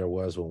than there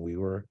was when we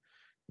were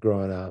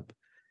growing up.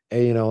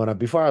 And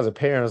before I was a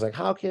parent, I was like,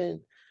 how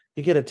can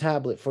you get a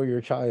tablet for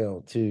your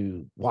child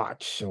to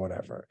watch or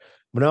whatever?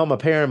 But now I'm a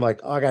parent, I'm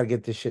like, oh, I gotta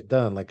get this shit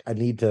done. Like I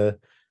need to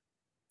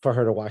for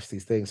her to watch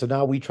these things. So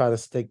now we try to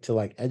stick to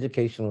like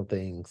educational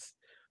things,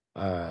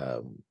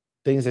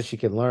 things that she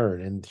can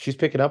learn. And she's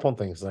picking up on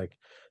things like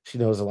she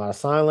knows a lot of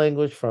sign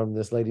language from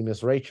this lady,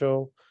 Miss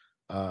Rachel.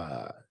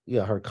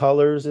 Yeah, her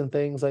colors and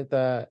things like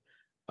that.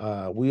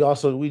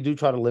 We do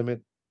try to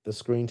limit the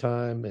screen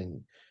time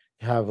and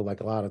have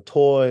like a lot of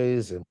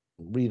toys and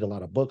read a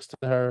lot of books to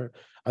her.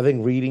 I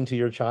think reading to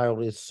your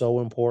child is so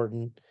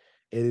important.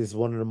 It is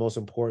one of the most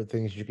important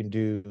things you can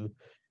do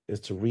is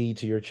to read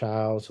to your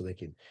child so they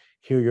can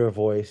hear your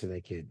voice and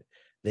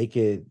they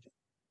could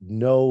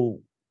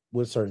know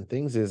what certain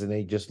things is and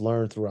they just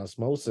learn through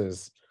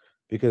osmosis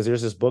because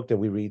there's this book that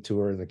we read to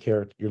her and the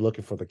character you're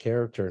looking for the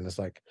character and it's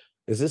like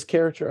is this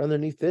character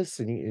underneath this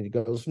and he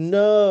goes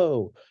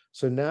no,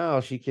 so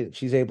now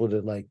she's able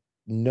to like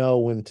know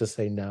when to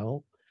say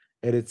no,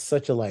 and it's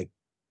such a like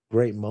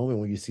great moment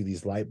when you see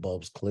these light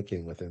bulbs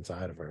clicking with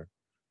inside of her.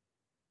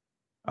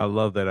 I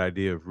love that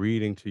idea of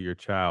reading to your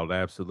child,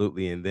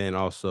 absolutely, and then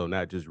also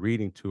not just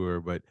reading to her,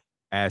 but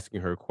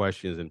asking her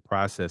questions and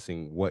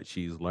processing what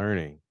she's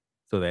learning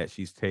so that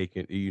she's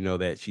taking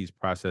that she's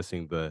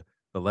processing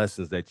the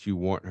lessons that you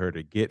want her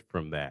to get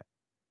from that.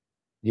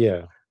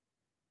 Yeah,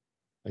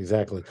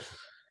 exactly.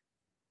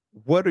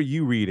 What are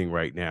you reading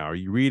right now? Are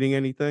you reading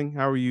anything?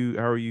 How are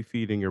you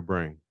feeding your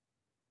brain?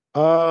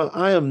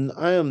 I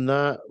am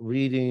not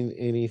reading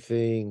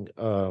anything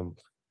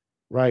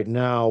right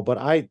now,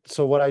 but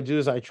so what I do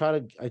is I try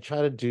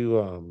to do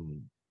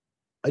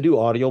I do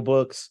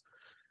audiobooks.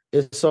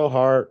 It's so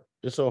hard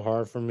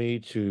for me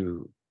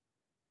to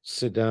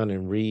sit down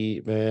and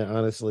read, man,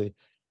 honestly.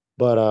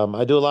 But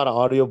I do a lot of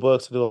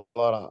audiobooks, I do a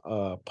lot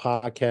of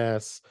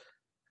podcasts.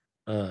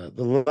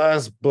 The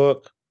last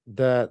book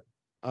that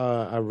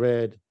I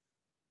read,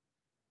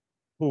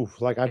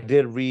 oof, like I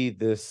did read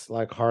this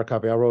like hard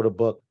copy.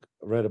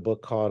 Read a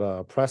book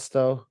called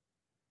Presto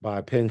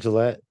by Penn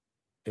Jillette.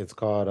 It's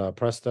called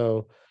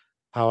Presto: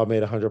 How I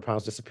Made 100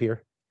 Pounds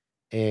Disappear.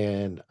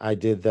 And I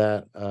did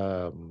that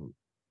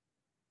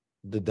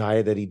the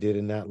diet that he did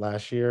in that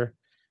last year,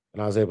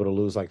 and I was able to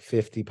lose like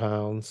 50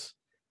 pounds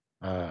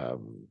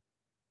um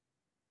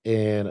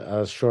in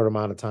a short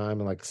amount of time,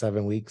 in like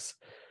 7 weeks.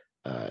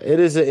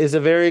 It's a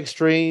very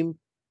extreme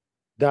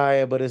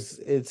diet, but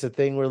it's a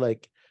thing where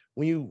like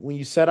when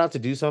you set out to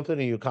do something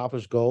and you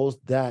accomplish goals,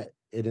 that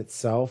in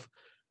itself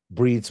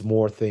breeds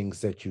more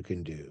things that you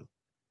can do.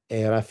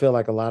 And I feel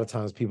like a lot of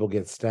times people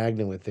get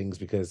stagnant with things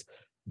because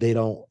they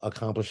don't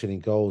accomplish any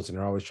goals and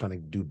they're always trying to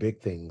do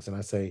big things. And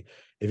I say,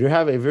 if you're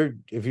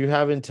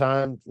having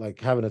time,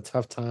 like having a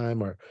tough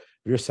time, or if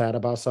you're sad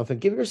about something,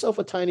 give yourself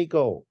a tiny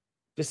goal.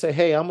 Just say,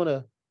 hey, I'm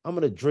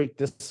gonna drink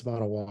this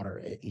amount of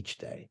water each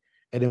day.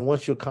 And then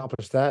once you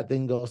accomplish that,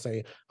 then go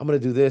say, I'm gonna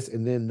do this,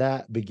 and then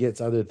that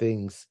begets other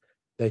things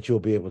that you'll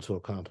be able to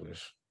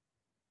accomplish.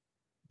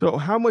 So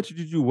how much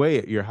did you weigh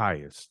at your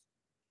highest?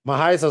 My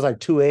highest was like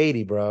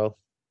 280, bro.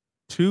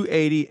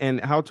 280. And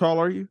how tall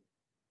are you?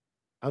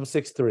 I'm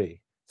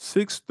 6'3".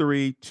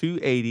 6'3",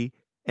 280,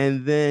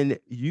 and then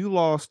you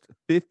lost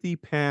 50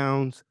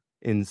 pounds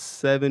in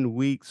 7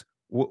 weeks.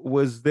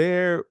 Was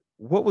there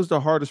what was the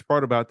hardest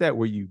part about that?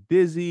 Were you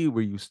dizzy?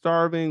 Were you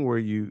starving? Were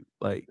you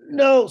like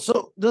No,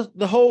 so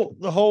the whole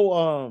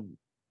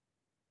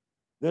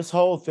this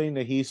whole thing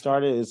that he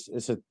started is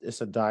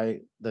it's a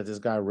diet that this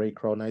guy Ray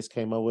Nice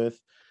came up with.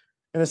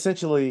 And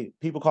essentially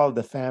people call it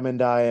the famine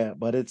diet,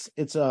 but it's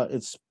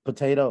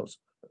potatoes.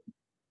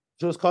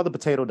 So it's called the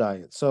potato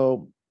diet.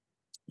 So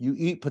you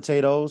eat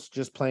potatoes,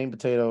 just plain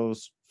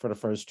potatoes for the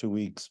first 2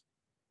 weeks.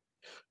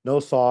 No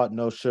salt,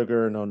 no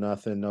sugar, no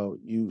nothing. No,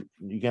 you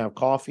can have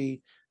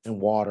coffee and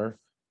water.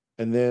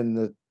 And then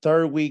the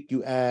third week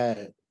you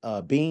add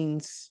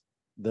beans.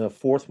 The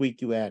fourth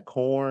week you add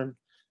corn.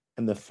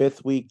 And the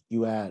fifth week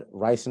you add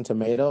rice and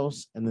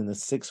tomatoes. And then the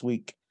sixth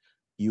week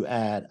you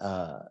add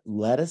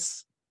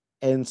lettuce.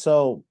 And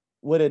so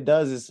what it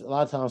does is a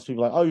lot of times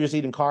people are like, oh, you're just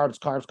eating carbs,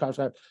 carbs, carbs,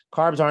 carbs.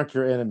 Carbs aren't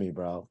your enemy,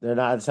 bro. They're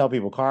not. I tell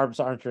people carbs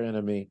aren't your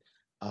enemy.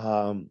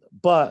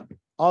 But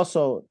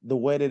also the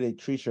way that it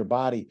treats your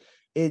body,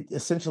 it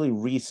essentially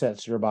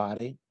resets your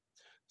body.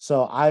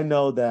 So I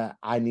know that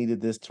I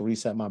needed this to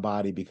reset my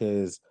body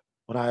because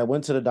when I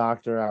went to the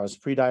doctor, I was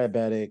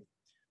pre-diabetic.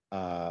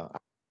 Uh,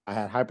 I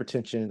had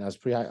hypertension. I was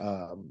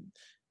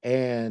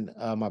and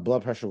my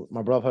blood pressure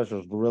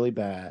was really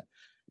bad.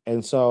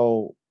 And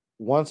so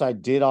once I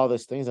did all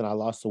these things and I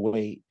lost the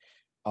weight,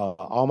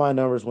 all my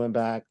numbers went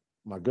back.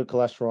 My good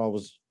cholesterol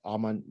was all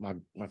my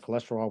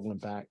cholesterol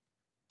went back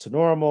to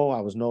normal. I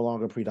was no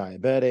longer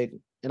pre-diabetic,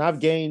 and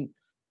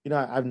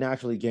I've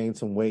naturally gained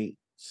some weight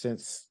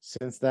since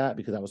that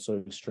because I was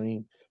so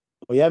extreme.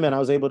 But yeah, man, I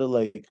was able to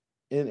like,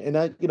 and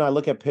I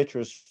look at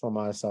pictures from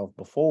myself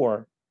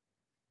before,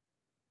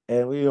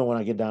 and when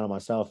I get down on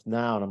myself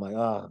now, and I'm like,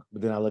 oh,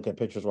 but then I look at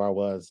pictures where I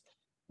was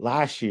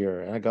last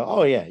year, and I go,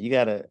 oh yeah, you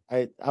gotta.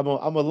 I'm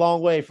a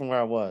long way from where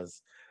I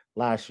was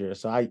last year,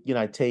 so I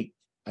take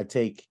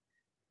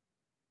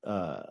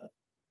uh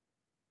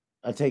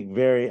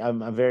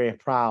I'm very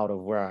proud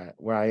of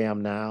where I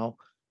am now,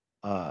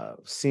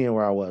 seeing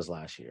where I was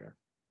last year.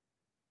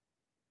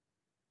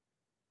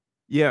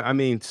 yeah, I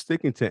mean,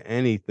 sticking to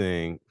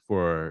anything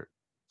for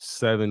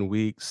 7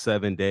 weeks,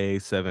 7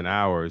 days, 7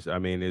 hours, I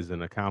mean, is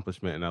an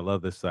accomplishment, and I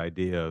love this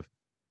idea of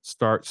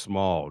start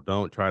small.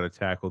 Don't try to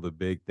tackle the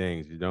big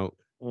things. You don't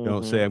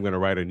say, Mhm. "I'm gonna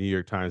write a New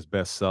York Times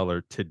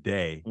bestseller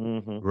today,"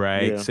 Mhm.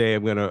 right? Yeah. Say,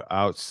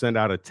 I'll send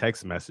out a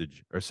text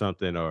message or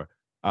something, or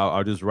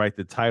I'll just write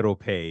the title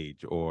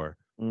page, or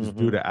just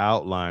do Mhm. the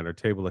outline or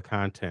table of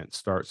content.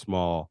 Start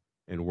small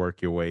and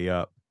work your way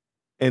up.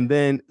 And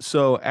then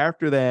so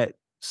after that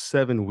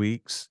 7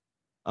 weeks,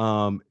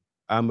 um,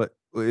 I'm a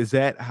is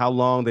that how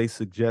long they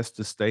suggest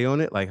to stay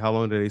on it? Like, how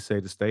long do they say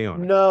to stay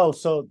on it? No,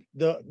 so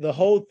the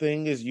whole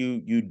thing is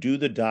you do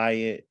the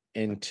diet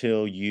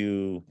until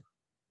you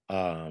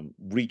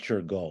reach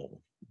your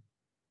goal.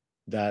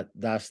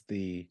 That's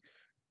the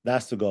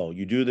goal.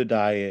 You do the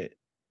diet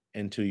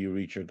until you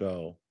reach your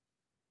goal.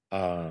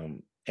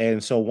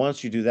 And so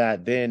once you do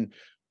that, then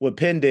what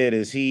Penn did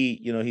is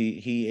he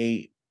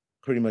ate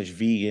pretty much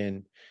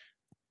vegan,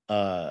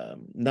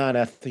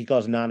 he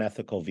calls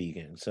non-ethical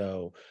vegan.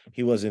 So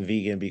he wasn't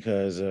vegan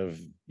because of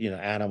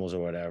animals or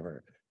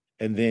whatever.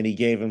 and then he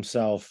gave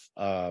himself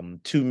 2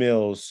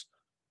 meals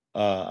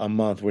a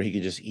month where he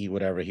could just eat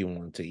whatever he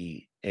wanted to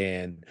eat.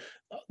 And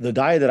the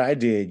diet that I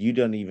did, you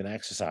don't even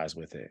exercise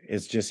with it.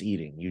 It's just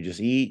eating. You just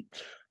eat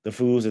the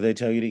foods that they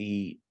tell you to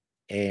eat,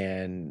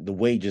 and the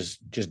weight just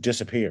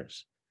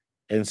disappears.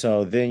 And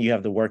so then you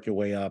have to work your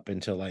way up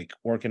into like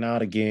working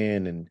out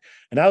again. And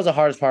that was the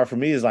hardest part for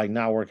me, is like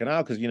not working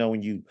out. Cause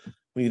when you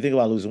think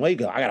about losing weight,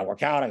 you go, I gotta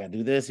work out, I gotta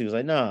do this. He was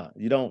like, nah,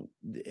 you don't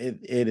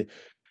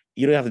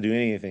you don't have to do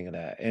anything of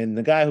that. And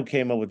the guy who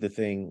came up with the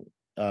thing,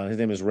 his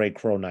name is Ray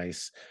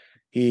Cronice.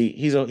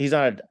 He's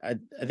not I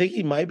think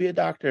he might be a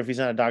doctor. If he's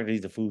not a doctor,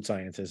 he's a food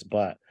scientist.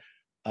 But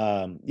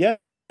yeah,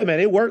 man,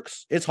 it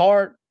works. It's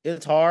hard.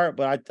 It's hard,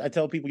 but I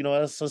tell people,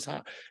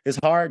 it's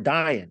hard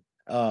dying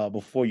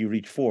before you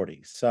reach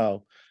 40.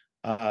 So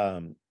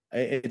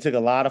it took a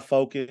lot of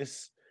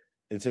focus.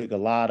 It took a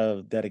lot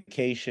of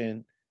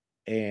dedication,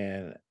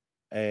 and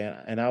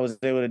and I was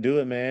able to do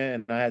it, man.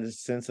 And I had this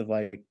sense of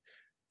like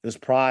this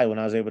pride when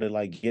I was able to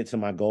like get to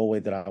my goal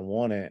weight that I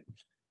wanted.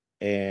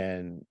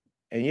 And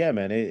yeah,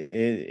 man,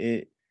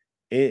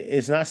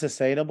 it's not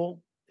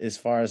sustainable as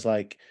far as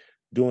like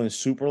doing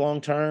super long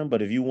term.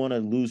 But if you want to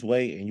lose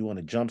weight and you want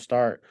to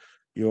jumpstart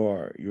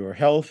your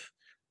health,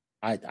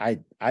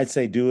 I'd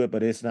say do it,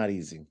 but it's not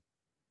easy.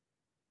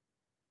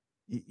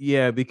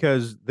 Yeah,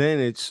 because then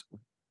it's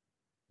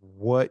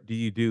what do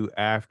you do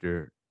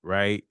after,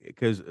 right?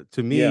 Because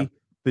to Yeah. me,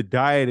 the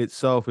diet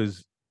itself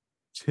is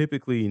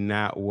typically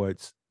not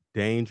what's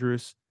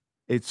dangerous.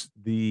 It's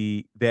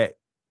the that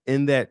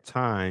in that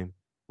time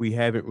we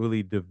haven't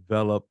really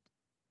developed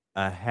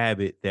a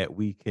habit that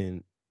we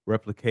can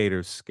replicate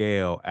or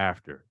scale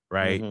after,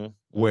 right? Mm-hmm.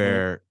 Mm-hmm.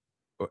 Where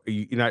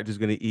you're not just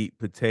going to eat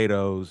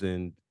potatoes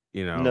and,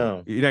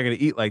 No. you're not going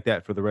to eat like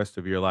that for the rest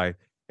of your life.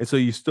 And so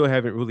you still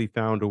haven't really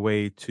found a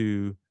way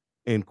to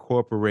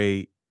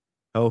incorporate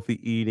healthy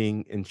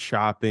eating and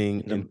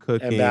shopping and And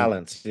cooking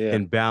balance. Yeah.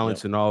 and Yep.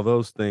 balance and all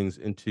those things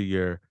into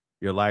your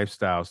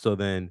lifestyle. So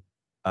then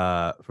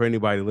for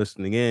anybody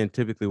listening in,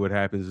 typically what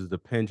happens is the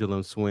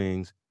pendulum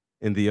swings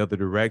in the other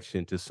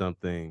direction to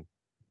something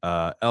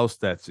else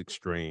that's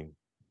extreme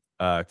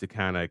to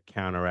kind of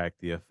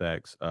counteract the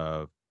effects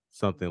of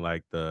something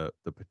like the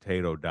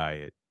potato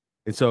diet.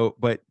 And so,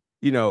 but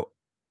you know,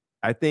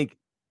 I think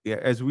yeah,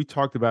 as we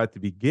talked about at the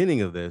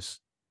beginning of this,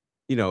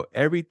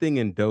 everything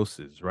in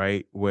doses,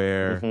 right?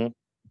 Where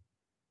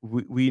Mm-hmm.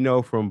 we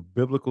know from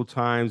biblical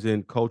times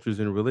and cultures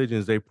and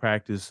religions they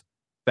practice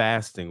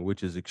fasting,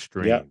 which is Yep.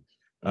 extreme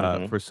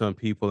Mm-hmm. for some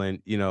people,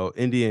 and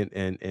Indian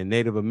and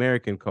Native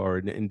American or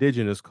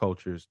indigenous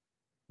cultures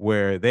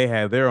where they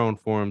have their own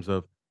forms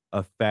of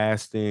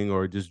fasting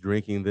or just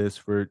drinking this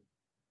for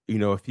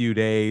a few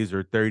days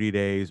or 30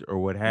 days or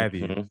what have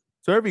you. Mm-hmm.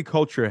 So every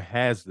culture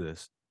has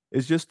this.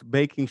 It's just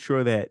making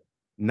sure that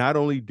not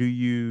only do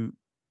you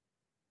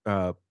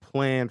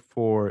plan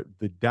for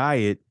the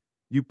diet,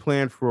 you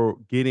plan for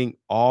getting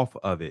off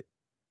of it,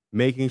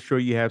 making sure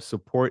you have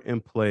support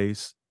in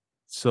place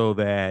so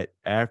that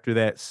after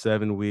that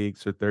 7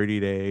 weeks or 30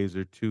 days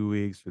or 2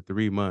 weeks or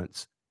 3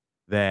 months,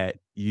 that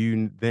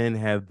you then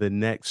have the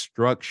next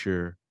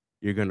structure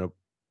you're going to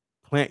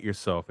plant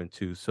yourself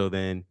into. So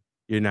then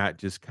you're not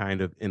just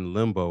kind of in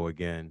limbo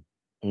again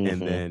and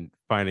Mm-hmm. then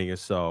finding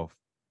yourself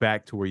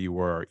back to where you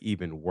were or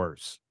even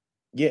worse.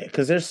 Yeah,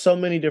 because there's so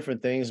many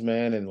different things,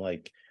 man. And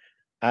like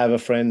I have a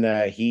friend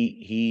that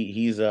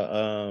he's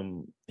a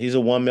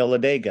 1 meal a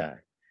day guy.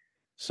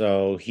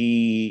 So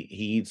he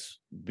eats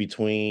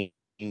between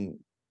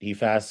he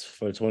fasts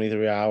for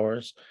 23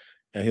 hours,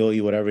 and he'll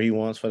eat whatever he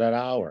wants for that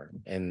hour.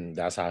 And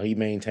that's how he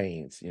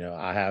maintains.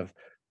 I have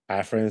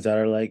friends that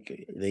are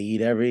like they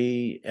eat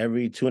every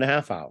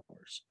 2.5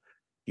 hours.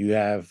 You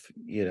have,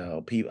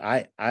 people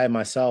I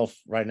myself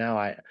right now,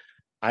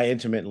 I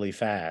intermittently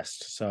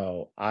fast.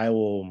 So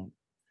I'll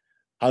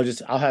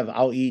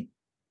eat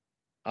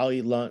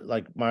lunch,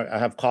 like I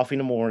have coffee in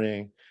the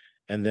morning,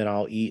 and then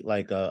I'll eat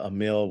like a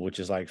meal, which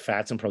is like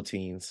fats and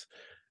proteins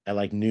at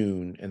like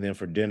noon. And then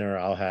for dinner,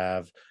 I'll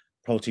have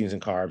proteins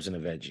and carbs and a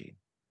veggie.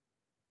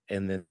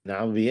 And then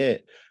that'll be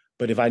it.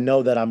 But if I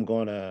know that if I'm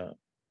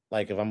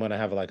gonna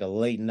have like a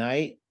late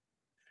night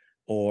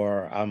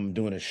or I'm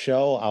doing a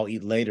show, I'll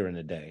eat later in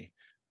the day.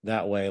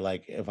 That way,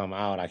 like if I'm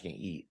out, I can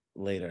eat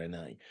later at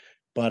night.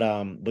 But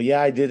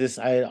yeah, I did this.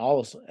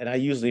 I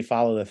usually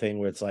follow the thing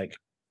where it's like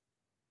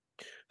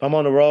if I'm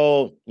on the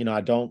road,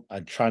 I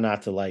try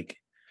not to like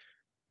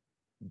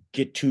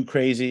get too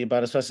crazy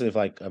about it, especially if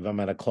I'm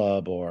at a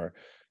club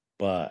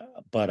but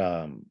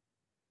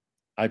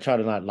I try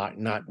to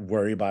not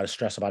worry about it,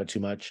 stress about it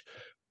too much.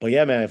 But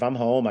yeah, man, if I'm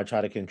home, I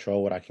try to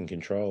control what I can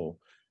control.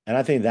 And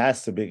I think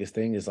that's the biggest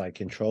thing is like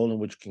controlling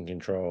what you can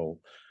control.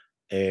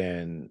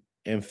 And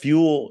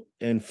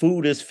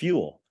food is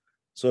fuel.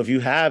 So if you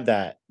have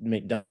that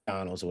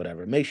McDonald's or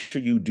whatever, make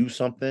sure you do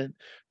something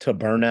to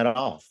burn that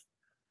off.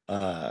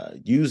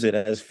 Use it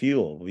as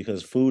fuel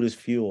because food is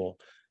fuel,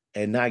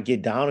 and not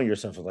get down on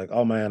yourself like,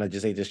 oh man, I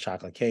just ate this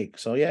chocolate cake.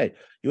 So yeah,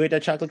 you ate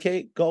that chocolate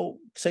cake, go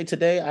say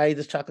today I ate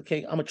this chocolate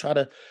cake. I'm gonna try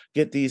to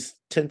get these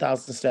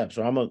 10,000 steps,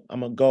 or I'm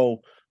gonna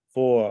go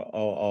for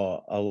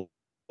a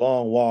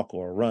long walk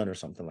or a run or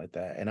something like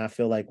that. And I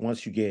feel like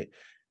once you get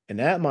in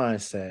that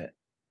mindset,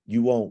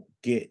 you won't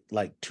get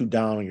like too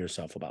down on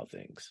yourself about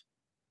things.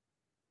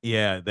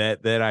 Yeah,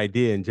 that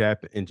idea in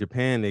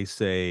Japan, they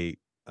say,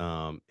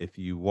 if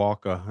you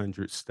walk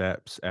 100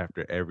 steps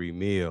after every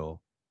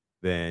meal,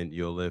 then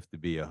you'll live to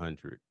be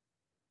 100.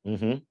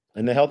 And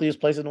the healthiest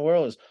place in the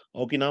world is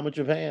Okinawa,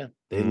 Japan.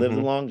 They live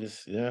the Mhm.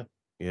 longest. Yeah.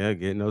 Yeah,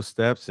 getting those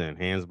steps in,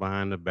 hands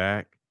behind the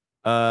back.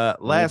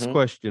 Last hmm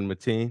question,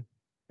 Mateen,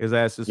 is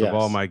I ask this of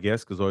all Yes. my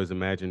guests because always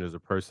imagine there's a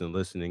person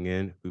listening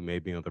in who may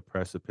be on the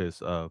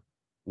precipice of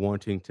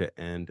wanting to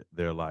end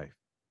their life.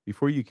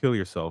 Before you kill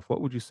yourself,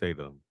 what would you say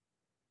to them?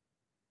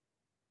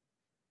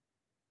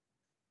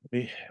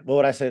 What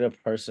would I say to a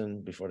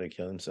person before they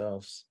kill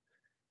themselves?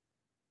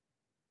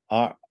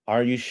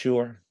 Are you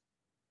sure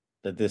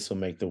that this will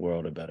make the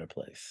world a better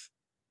place?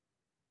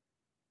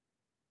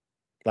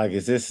 Like,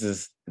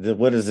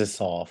 what does this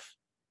solve?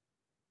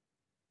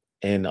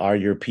 And are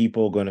your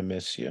people going to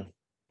miss you?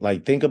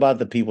 Like, think about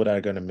the people that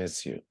are going to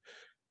miss you.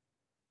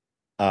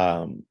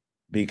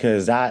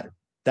 Because that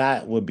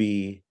would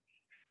be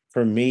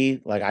for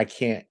me. Like, I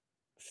can't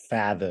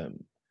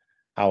fathom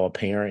how a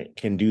parent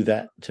can do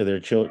that to their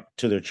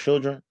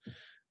children,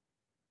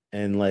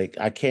 and like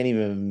I can't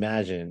even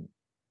imagine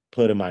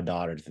putting my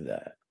daughter through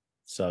that.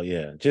 So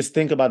yeah, just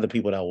think about the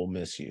people that will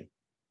miss you,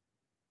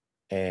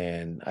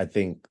 and I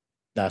think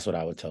that's what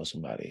I would tell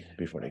somebody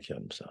before they kill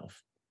themselves.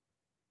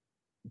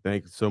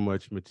 Thank you so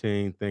much,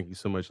 Mateen. Thank you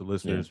so much, Yeah.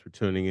 listeners, for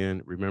tuning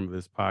in. Remember,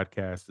 this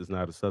podcast is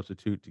not a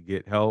substitute to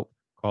get help.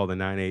 Call the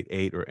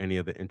 988 or any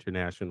of the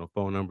international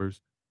phone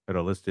numbers that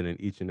are listed in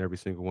each and every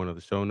single one of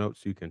the show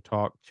notes. You can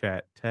talk,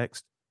 chat,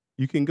 text.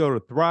 You can go to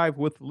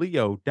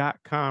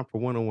thrivewithleo.com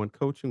for one on one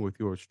coaching with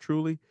yours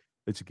truly.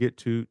 Let's get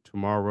to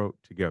tomorrow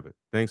together.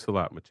 Thanks a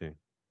lot, Mateen.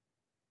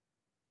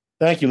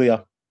 Thank you,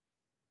 Leo.